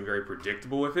does something very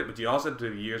predictable with it, but you also have to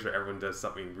have years where everyone does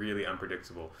something really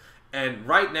unpredictable. And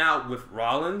right now with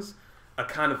Rollins, a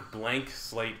kind of blank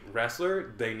slate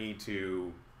wrestler, they need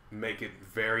to make it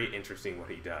very interesting what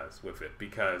he does with it,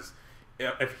 because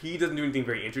if he doesn't do anything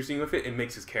very interesting with it, it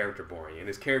makes his character boring, and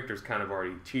his character's kind of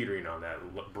already teetering on that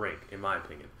brink, in my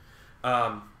opinion.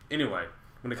 Anyway,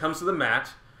 when it comes to the match,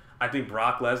 I think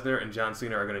Brock Lesnar and John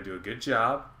Cena are going to do a good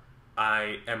job.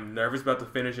 I am nervous about the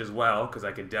finish as well, because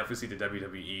I can definitely see the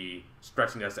WWE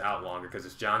stretching this out longer, because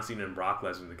it's John Cena and Brock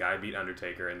Lesnar. The guy beat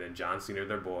Undertaker, and then John Cena,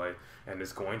 their boy, and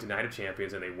it's going to Night of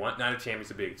Champions, and they want Night of Champions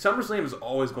to be. SummerSlam is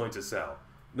always going to sell,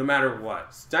 no matter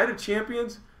what. Night of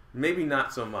Champions, maybe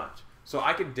not so much. So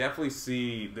I could definitely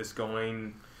see this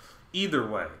going either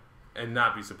way and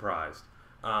not be surprised.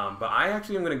 But I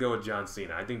actually am going to go with John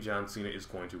Cena. I think John Cena is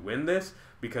going to win this,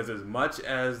 because as much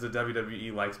as the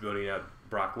WWE likes building up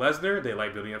Brock Lesnar, they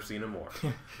like building up Cena more.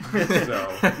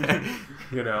 So,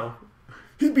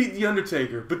 he beat The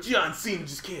Undertaker, but John Cena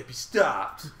just can't be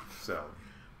stopped. So,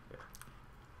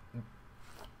 yeah.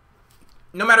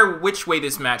 No matter which way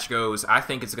this match goes, I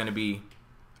think it's going to be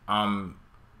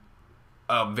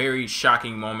a very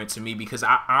shocking moment to me, because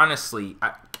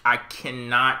I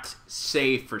cannot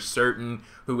say for certain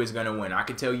who is going to win. I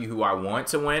can tell you who I want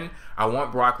to win. I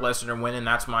want Brock Lesnar to win, and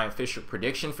that's my official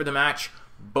prediction for the match.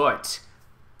 But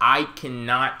I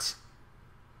cannot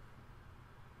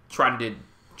try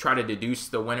to deduce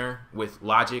the winner with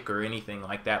logic or anything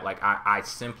like that. Like, I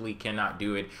simply cannot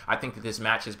do it. I think that this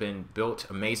match has been built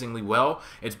amazingly well.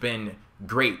 It's been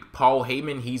great. Paul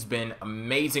Heyman, he's been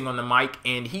amazing on the mic,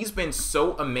 and he's been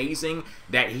so amazing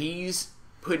that he's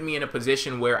put me in a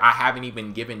position where I haven't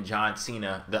even given John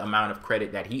Cena the amount of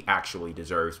credit that he actually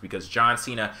deserves, because John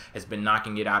Cena has been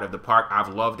knocking it out of the park. I've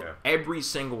loved every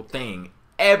single thing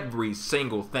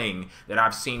that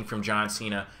I've seen from John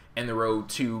Cena in the road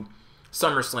to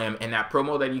SummerSlam. And that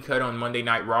promo that he cut on Monday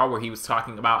Night Raw, where he was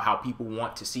talking about how people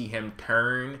want to see him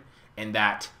turn, and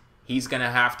that he's going to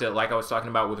have to, like I was talking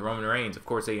about with Roman Reigns, of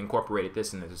course they incorporated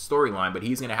this into the storyline, but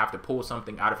he's going to have to pull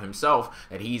something out of himself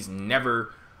that he's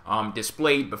never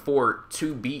displayed before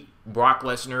to beat Brock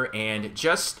Lesnar. And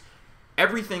just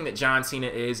everything that John Cena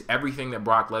is, everything that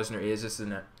Brock Lesnar is, it's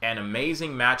an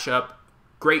amazing matchup,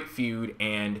 great feud,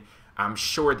 and I'm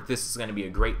sure that this is going to be a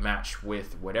great match.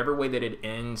 With whatever way that it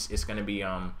ends, it's going to be,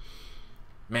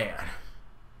 man,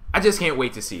 I just can't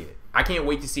wait to see it. I can't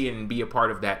wait to see it and be a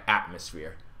part of that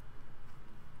atmosphere.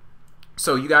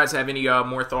 So you guys have any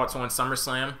more thoughts on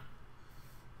SummerSlam?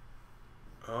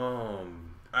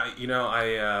 I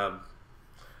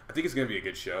think it's going to be a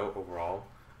good show overall.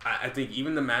 I think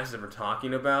even the matches that we're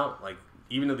talking about, like,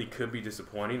 even though they could be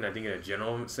disappointing, I think in a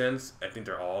general sense, I think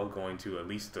they're all going to at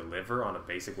least deliver on a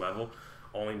basic level.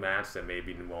 Only match that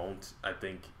maybe won't, I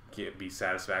think, be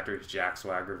satisfactory is Jack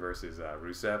Swagger versus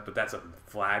Rusev, but that's a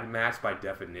flag match by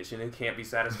definition. It can't be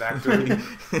satisfactory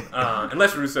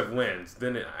unless Rusev wins.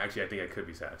 Then I think I could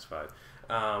be satisfied.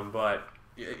 But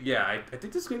yeah, I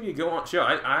think this is going to be a good show.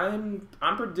 I'm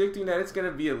predicting that it's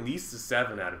going to be at least a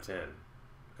 7 out of 10.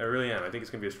 I really am. I think it's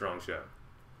going to be a strong show.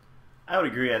 I would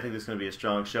agree. I think this is going to be a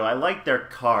strong show. I like their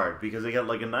card because they got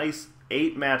like a nice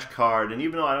 8-match card, and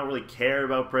even though I don't really care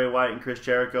about Bray Wyatt and Chris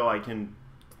Jericho, I can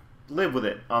live with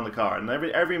it on the card. And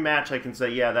every match I can say,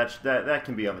 yeah, that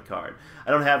can be on the card.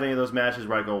 I don't have any of those matches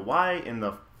where I go, why in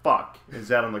the fuck is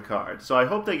that on the card? So I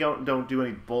hope they don't do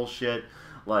any bullshit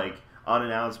like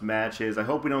unannounced matches. I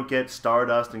hope we don't get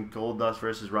Stardust and Goldust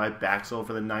versus Ryback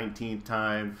for the 19th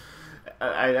time.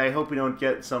 I hope we don't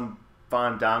get some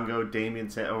Fandango, we're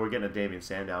getting a Damian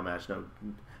Sandow match. No,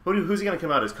 who's he going to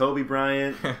come out as? Kobe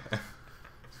Bryant?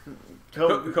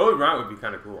 Kobe Bryant would be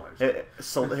kind of cool.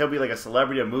 So he'll be like a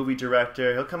celebrity, a movie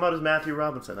director. He'll come out as Matthew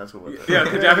Robinson. That's what we're doing. Yeah,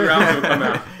 Matthew Robinson will come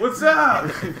out. What's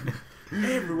up?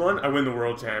 Hey, everyone. I win the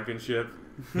world championship.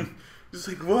 Just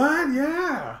like, what?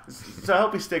 Yeah. So I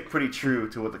hope we stick pretty true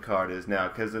to what the card is now,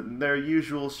 because their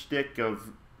usual shtick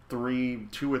of 2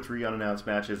 or 3 unannounced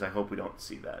matches, I hope we don't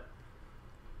see that.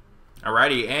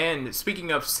 Alrighty, and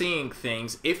speaking of seeing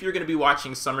things, if you're going to be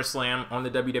watching SummerSlam on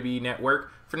the WWE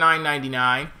Network for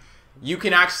 $9.99, you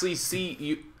can actually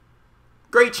see...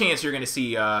 Great chance you're going to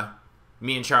see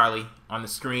me and Charlie on the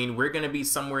screen. We're going to be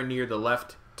somewhere near the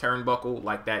left turnbuckle,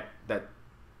 like that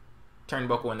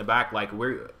turnbuckle in the back. Like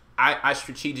I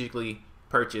strategically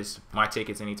purchase my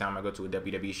tickets anytime I go to a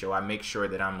WWE show. I make sure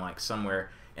that I'm like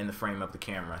somewhere in the frame of the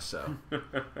camera. So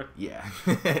yeah,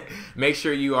 make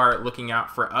sure you are looking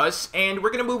out for us. And we're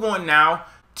gonna move on now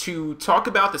to talk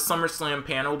about the SummerSlam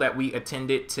panel that we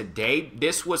attended today.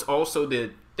 This was also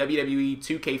the WWE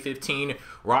 2k15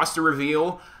 roster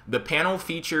reveal. The panel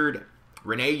featured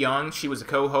Renee Young. She was a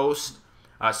co-host.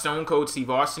 Stone Cold Steve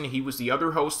Austin, he was the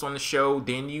other host on the show.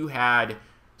 Then you had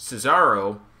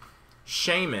Cesaro,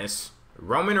 Sheamus,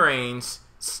 Roman Reigns,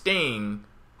 Sting,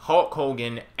 Hulk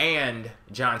Hogan, and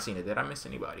John Cena. Did I miss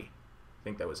anybody? I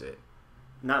think that was it.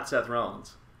 Not Seth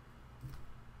Rollins.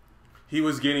 He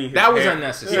was getting his that was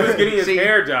unnecessary. He was getting his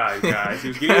hair dyed, guys. He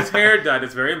was getting his hair dyed.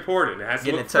 It's very important. It has to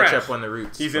getting look a touch fresh. up on the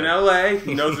roots. He's in LA.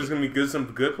 He knows there's going to be some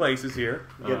good places here.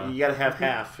 You got to have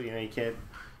half. You know, you can't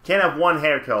have one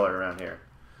hair color around here.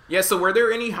 Yeah, so were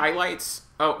there any highlights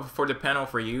for the panel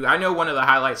for you? I know one of the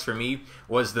highlights for me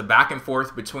was the back and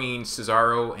forth between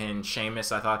Cesaro and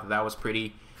Sheamus. I thought that was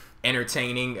pretty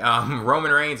entertaining.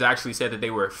 Roman Reigns actually said that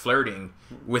they were flirting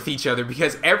with each other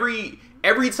because every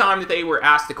time that they were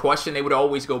asked a question, they would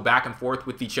always go back and forth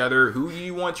with each other. Who do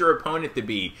you want your opponent to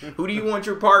be? Who do you want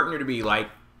your partner to be? Like,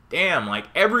 damn, like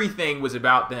everything was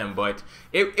about them. But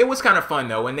it was kind of fun,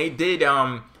 though, and they did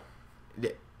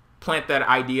plant that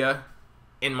idea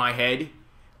in my head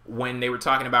when they were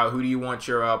talking about who do you want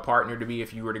your partner to be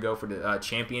if you were to go for the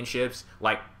championships.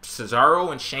 Like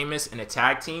Cesaro and Sheamus in a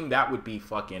tag team, that would be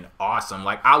fucking awesome.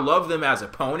 Like, I love them as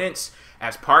opponents,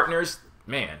 as partners.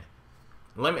 Man,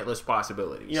 limitless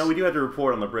possibilities. You know, we do have to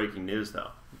report on the breaking news, though.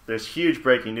 There's huge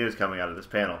breaking news coming out of this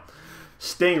panel.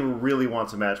 Sting really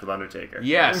wants a match with Undertaker.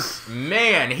 Yes,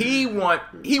 man, he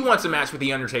wants a match with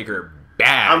the Undertaker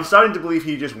bad. I'm starting to believe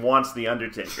he just wants the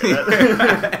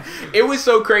Undertaker. It was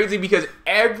so crazy because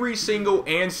every single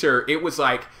answer, it was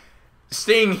like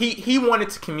Sting, he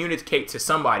wanted to communicate to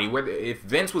somebody. Whether if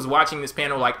Vince was watching this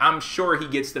panel, like, I'm sure he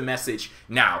gets the message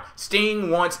now.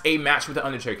 Sting wants a match with the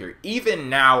Undertaker. Even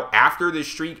now, after the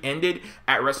streak ended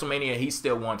at WrestleMania, he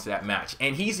still wants that match.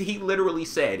 And he literally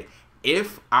said,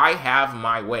 if I have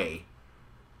my way,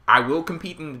 I will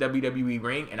compete in the WWE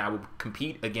ring, and I will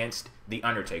compete against The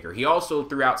Undertaker. He also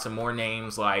threw out some more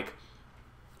names like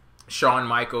Shawn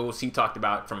Michaels. He talked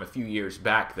about from a few years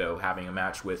back, though, having a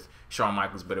match with Shawn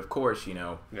Michaels. But, of course, you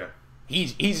know, yeah,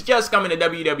 he's just coming to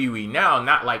WWE now.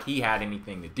 Not like he had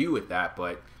anything to do with that,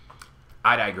 but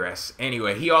I digress.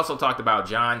 Anyway, he also talked about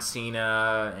John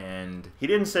Cena and... He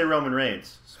didn't say Roman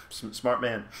Reigns. Smart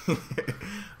man.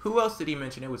 Who else did he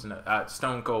mention? It was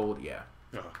Stone Cold, yeah.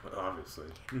 Oh, obviously.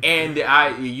 And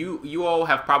you all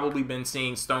have probably been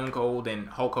seeing Stone Cold and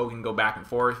Hulk Hogan go back and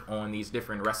forth on these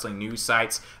different wrestling news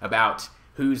sites about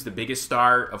who's the biggest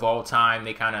star of all time.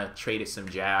 They kind of traded some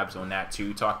jabs on that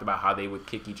too. Talked about how they would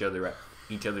kick each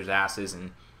other's asses,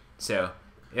 and so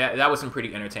yeah, that was some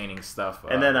pretty entertaining stuff.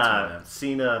 And then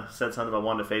Cena said something about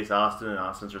wanting to face Austin, and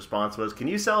Austin's response was, "Can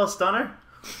you sell a stunner?"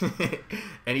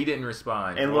 And he didn't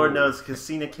respond. And Lord knows, because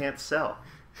Cena can't sell.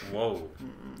 Whoa.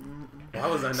 Why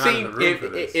was I not in the room for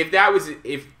this?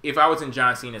 If I was in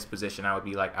John Cena's position, I would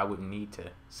be like, I wouldn't need to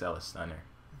sell a stunner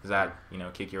because I'd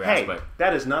kick your ass. But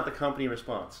that is not the company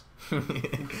response.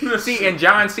 See, and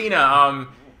John Cena,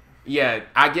 yeah,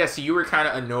 I guess you were kind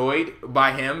of annoyed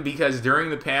by him because during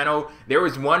the panel there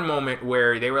was one moment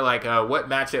where they were like, "What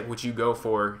matchup would you go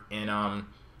for in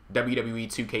WWE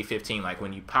 2k15? Like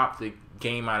when you pop the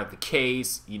game out of the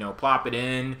case, plop it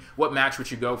in. What match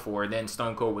would you go for?" And then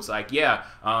Stone Cold was like, "Yeah,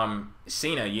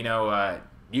 Cena.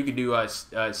 You could do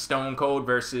a Stone Cold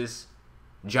versus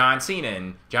John Cena."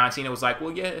 And John Cena was like,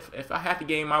 "Well, yeah, if I had the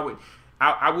game, I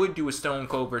would do a Stone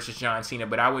Cold versus John Cena,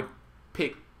 but I would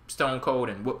pick Stone Cold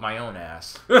and whoop my own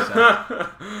ass." So.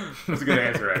 That's a good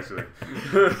answer, actually.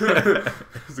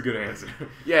 That's a good answer.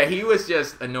 Yeah, he was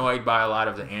just annoyed by a lot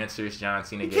of the answers John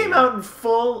Cena gave. He came out in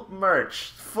full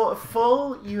merch,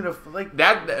 full uniform, like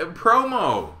that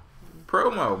promo.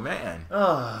 promo, man.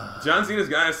 John Cena's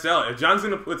gotta sell it. If John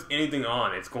Cena puts anything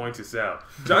on, it's going to sell.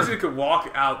 John Cena could walk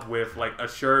out with like a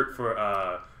shirt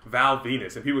for Val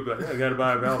Venus, and people would be like, "I gotta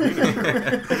buy a Val Venus."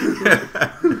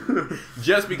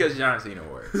 Just because John Cena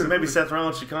wore it. So maybe Seth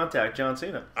Rollins should contact John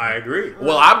Cena. I agree.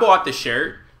 Well, I bought the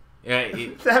shirt.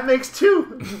 That makes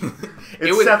two.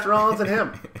 It's Seth Rollins and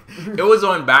him. It was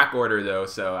on back order though,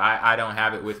 so I don't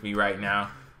have it with me right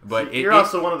now. But you're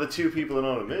also one of the two people that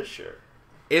own a Miz shirt.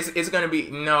 It's going to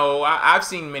be I've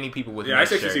seen many people with Miz I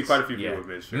shirts. actually see quite a few people with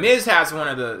Miz shirts. Miz has one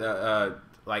of the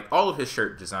like all of his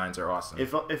shirt designs are awesome.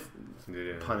 If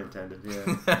pun intended,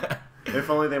 yeah. If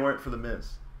only they weren't for the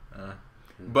Miz.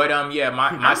 But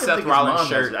my Seth Rollins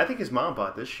shirt. I think his mom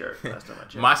bought this shirt last time I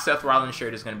checked. My Seth Rollins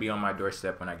shirt is going to be on my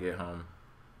doorstep when I get home.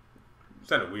 It's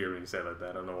kind of weird when you say it like that.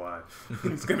 I don't know why.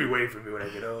 It's going to be waiting for me when I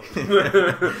get home.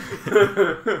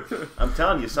 I'm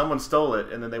telling you, someone stole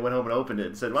it, and then they went home and opened it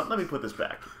and said, well, let me put this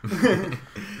back.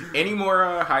 Any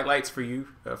more highlights for you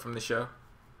from the show?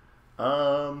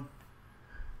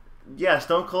 Yeah,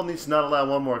 Stone Cold needs to not allow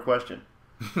one more question.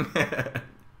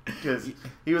 Because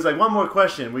he was like, one more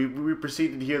question. We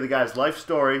proceeded to hear the guy's life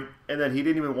story, and then he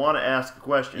didn't even want to ask a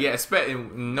question. Yeah,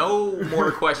 no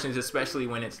more questions, especially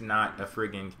when it's not a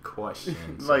friggin'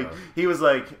 question. So. Like, he was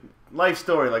like, life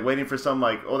story, like waiting for some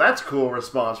like, oh, that's cool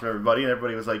response from everybody, and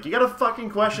everybody was like, you got a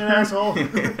fucking question, asshole? And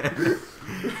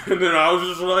then I was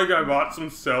just like, I bought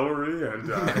some celery,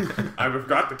 and I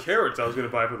forgot the carrots I was going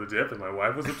to buy for the dip, and my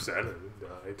wife was upset, and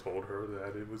I told her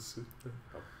that it was...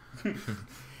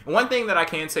 One thing that I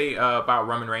can say about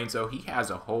Roman Reigns, though, he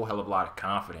has a whole hell of a lot of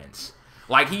confidence.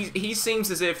 Like, he seems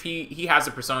as if he has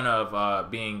a persona of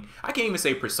being... I can't even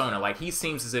say persona. Like, he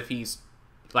seems as if he's,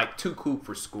 like, too cool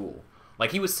for school.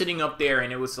 Like, he was sitting up there,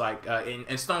 and it was like...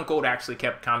 and Stone Cold actually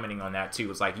kept commenting on that, too. It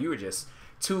was like, you were just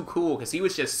too cool, because he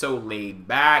was just so laid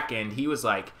back, and he was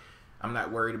like, I'm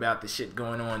not worried about the shit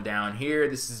going on down here.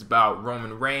 This is about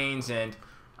Roman Reigns, and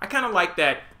I kind of like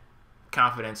that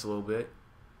confidence a little bit.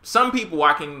 Some people,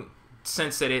 I can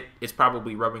sense that it's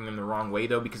probably rubbing them the wrong way,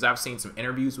 though, because I've seen some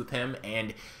interviews with him,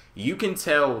 and you can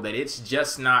tell that it's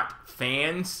just not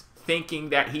fans thinking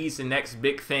that he's the next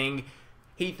big thing.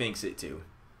 He thinks it, too.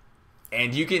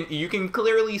 And you can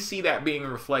clearly see that being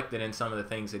reflected in some of the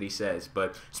things that he says.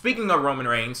 But speaking of Roman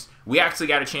Reigns, we actually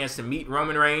got a chance to meet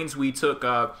Roman Reigns. We took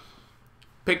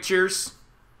pictures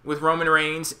with Roman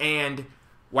Reigns, and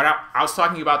what I was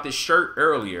talking about this shirt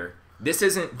earlier. This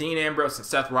isn't Dean Ambrose and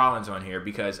Seth Rollins on here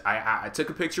because I took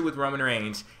a picture with Roman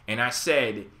Reigns and I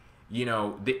said, you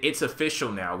know, it's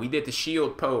official now. We did the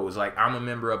Shield pose, like I'm a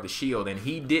member of the Shield, and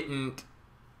he didn't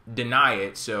deny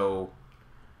it. So,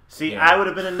 see, yeah. I would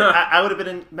have been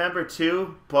a member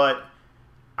too, but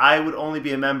I would only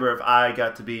be a member if I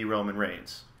got to be Roman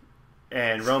Reigns.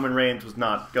 And Roman Reigns was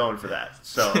not going for that.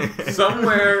 So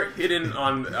somewhere hidden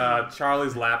on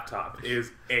Charlie's laptop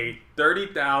is a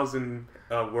 30,000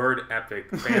 word epic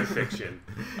fan fiction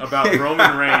about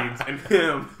Roman Reigns and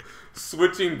him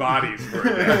switching bodies for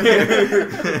a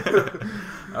day.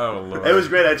 Oh Lord! It was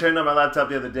great. I turned on my laptop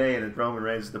the other day and it's Roman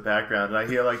Reigns in the background, and I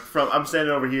hear I'm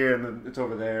standing over here and then it's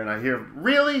over there, and I hear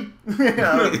really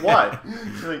like, what?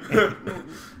 Like,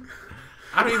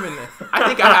 I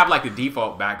think I have like the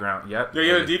default background. Yep. Yeah,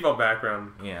 you have a default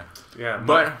background. Yeah. Yeah.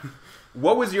 But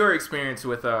what was your experience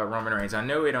with Roman Reigns? I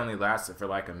know it only lasted for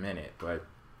like a minute, but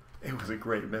it was a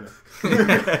great minute.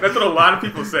 That's what a lot of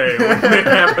people say when they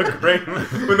have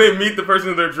when they meet the person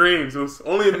of their dreams. It was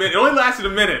only a minute. It only lasted a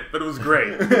minute, but it was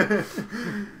great.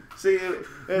 See,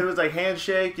 it was like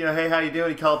handshake. You know, hey, how you doing?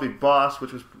 He called me boss,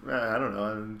 which was I don't know.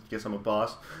 I guess I'm a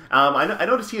boss. I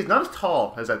noticed he is not as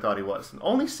tall as I thought he was.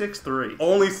 Only 6'3".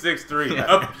 Only 6'3". Yeah.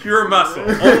 Of pure muscle.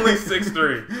 Only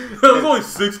 6'3". I was only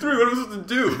 6'3". What am I supposed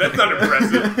to do? That's not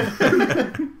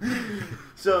impressive.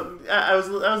 So I was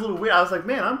a little weird. I was like,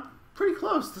 man, I'm pretty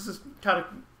close. This is kind of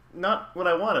not what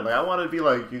I wanted. Like I wanted to be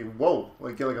like, whoa,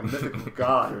 like get like a mythical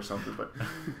god or something. But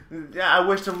yeah, I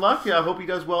wished him luck. Yeah, I hope he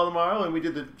does well tomorrow. And we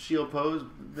did the Shield pose.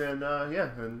 Then yeah,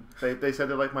 and they said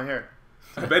they like my hair.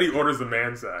 I bet he orders the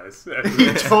man size.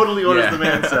 He totally orders the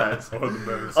man size.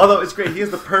 Although it's great, he has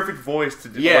the perfect voice to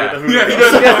do. Yeah, he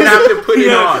doesn't have to put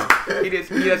it on. He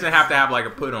doesn't have to have like a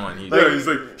put on. He's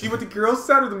like, he went the girl's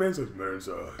side or the man's size? Man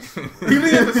size. He didn't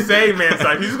have to say man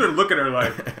size. He's just gonna look at her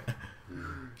like.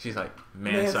 She's like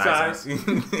man size.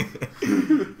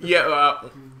 Yeah.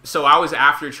 So I was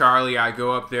after Charlie. I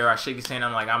go up there. I shake his hand.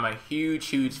 I'm like, I'm a huge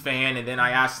fan. And then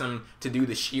I asked him to do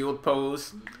the Shield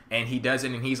pose. And he does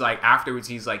it, and he's like, afterwards,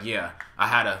 he's like, yeah, I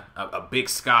had a big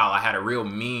scowl. I had a real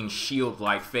mean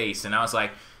Shield-like face. And I was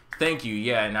like, thank you,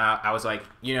 yeah. And I was like,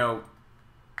 you know,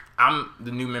 I'm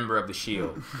the new member of the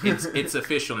Shield. It's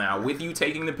official now. With you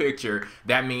taking the picture,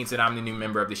 that means that I'm the new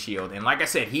member of the Shield. And like I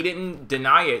said, he didn't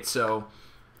deny it, so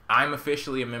I'm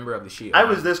officially a member of the Shield. I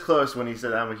was this close when he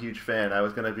said I'm a huge fan. I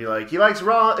was gonna be like, he likes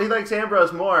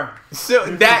Ambrose more. So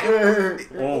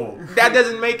that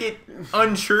doesn't make it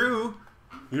untrue.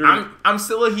 I'm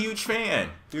still a huge fan.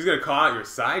 He's gonna call out your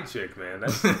side chick, man.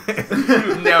 That's...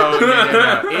 No.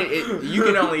 You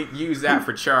can only use that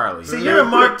for Charlie. See, you're a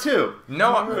mark too.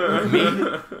 No, me.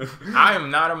 I am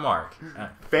not a mark.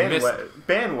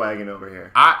 Bandwagon over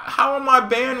here. How am I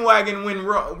bandwagon when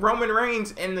Roman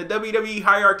Reigns in the WWE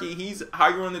hierarchy, he's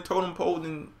higher on the totem pole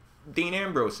than Dean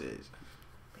Ambrose is?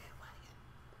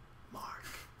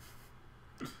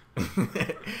 Bandwagon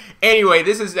mark. Anyway,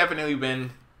 this has definitely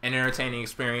been an entertaining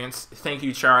experience. Thank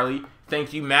you, Charlie.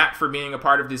 Thank you, Matt, for being a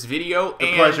part of this video.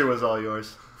 The pleasure was all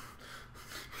yours.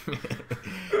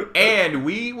 And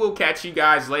we will catch you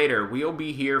guys later. We'll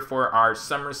be here for our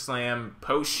SummerSlam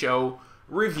post-show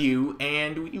review,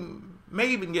 and we may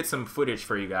even get some footage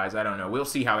for you guys. I don't know. We'll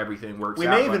see how everything works out. We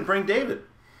may even bring David.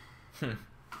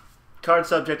 Card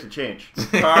subject to change.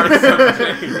 Card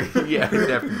subject to change. Yeah,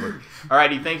 definitely.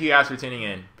 Alrighty, thank you guys for tuning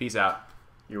in. Peace out.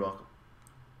 You're welcome.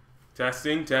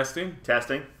 Testing.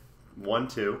 1,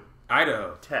 2.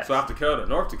 Idaho, Test. South Dakota,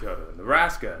 North Dakota,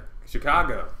 Nebraska,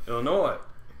 Chicago, Illinois,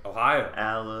 Ohio,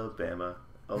 Alabama,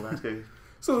 Alaska.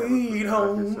 Sweet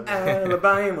home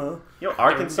Alabama.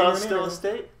 Arkansas is still a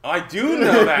state? I do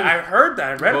know that. I heard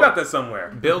that. I read about that somewhere.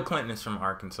 Bill Clinton is from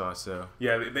Arkansas, so...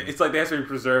 Yeah, it's like they have to be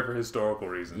preserved for historical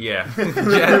reasons. Yeah,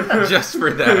 just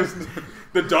for that.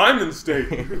 The Diamond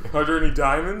State. Are there any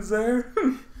diamonds there?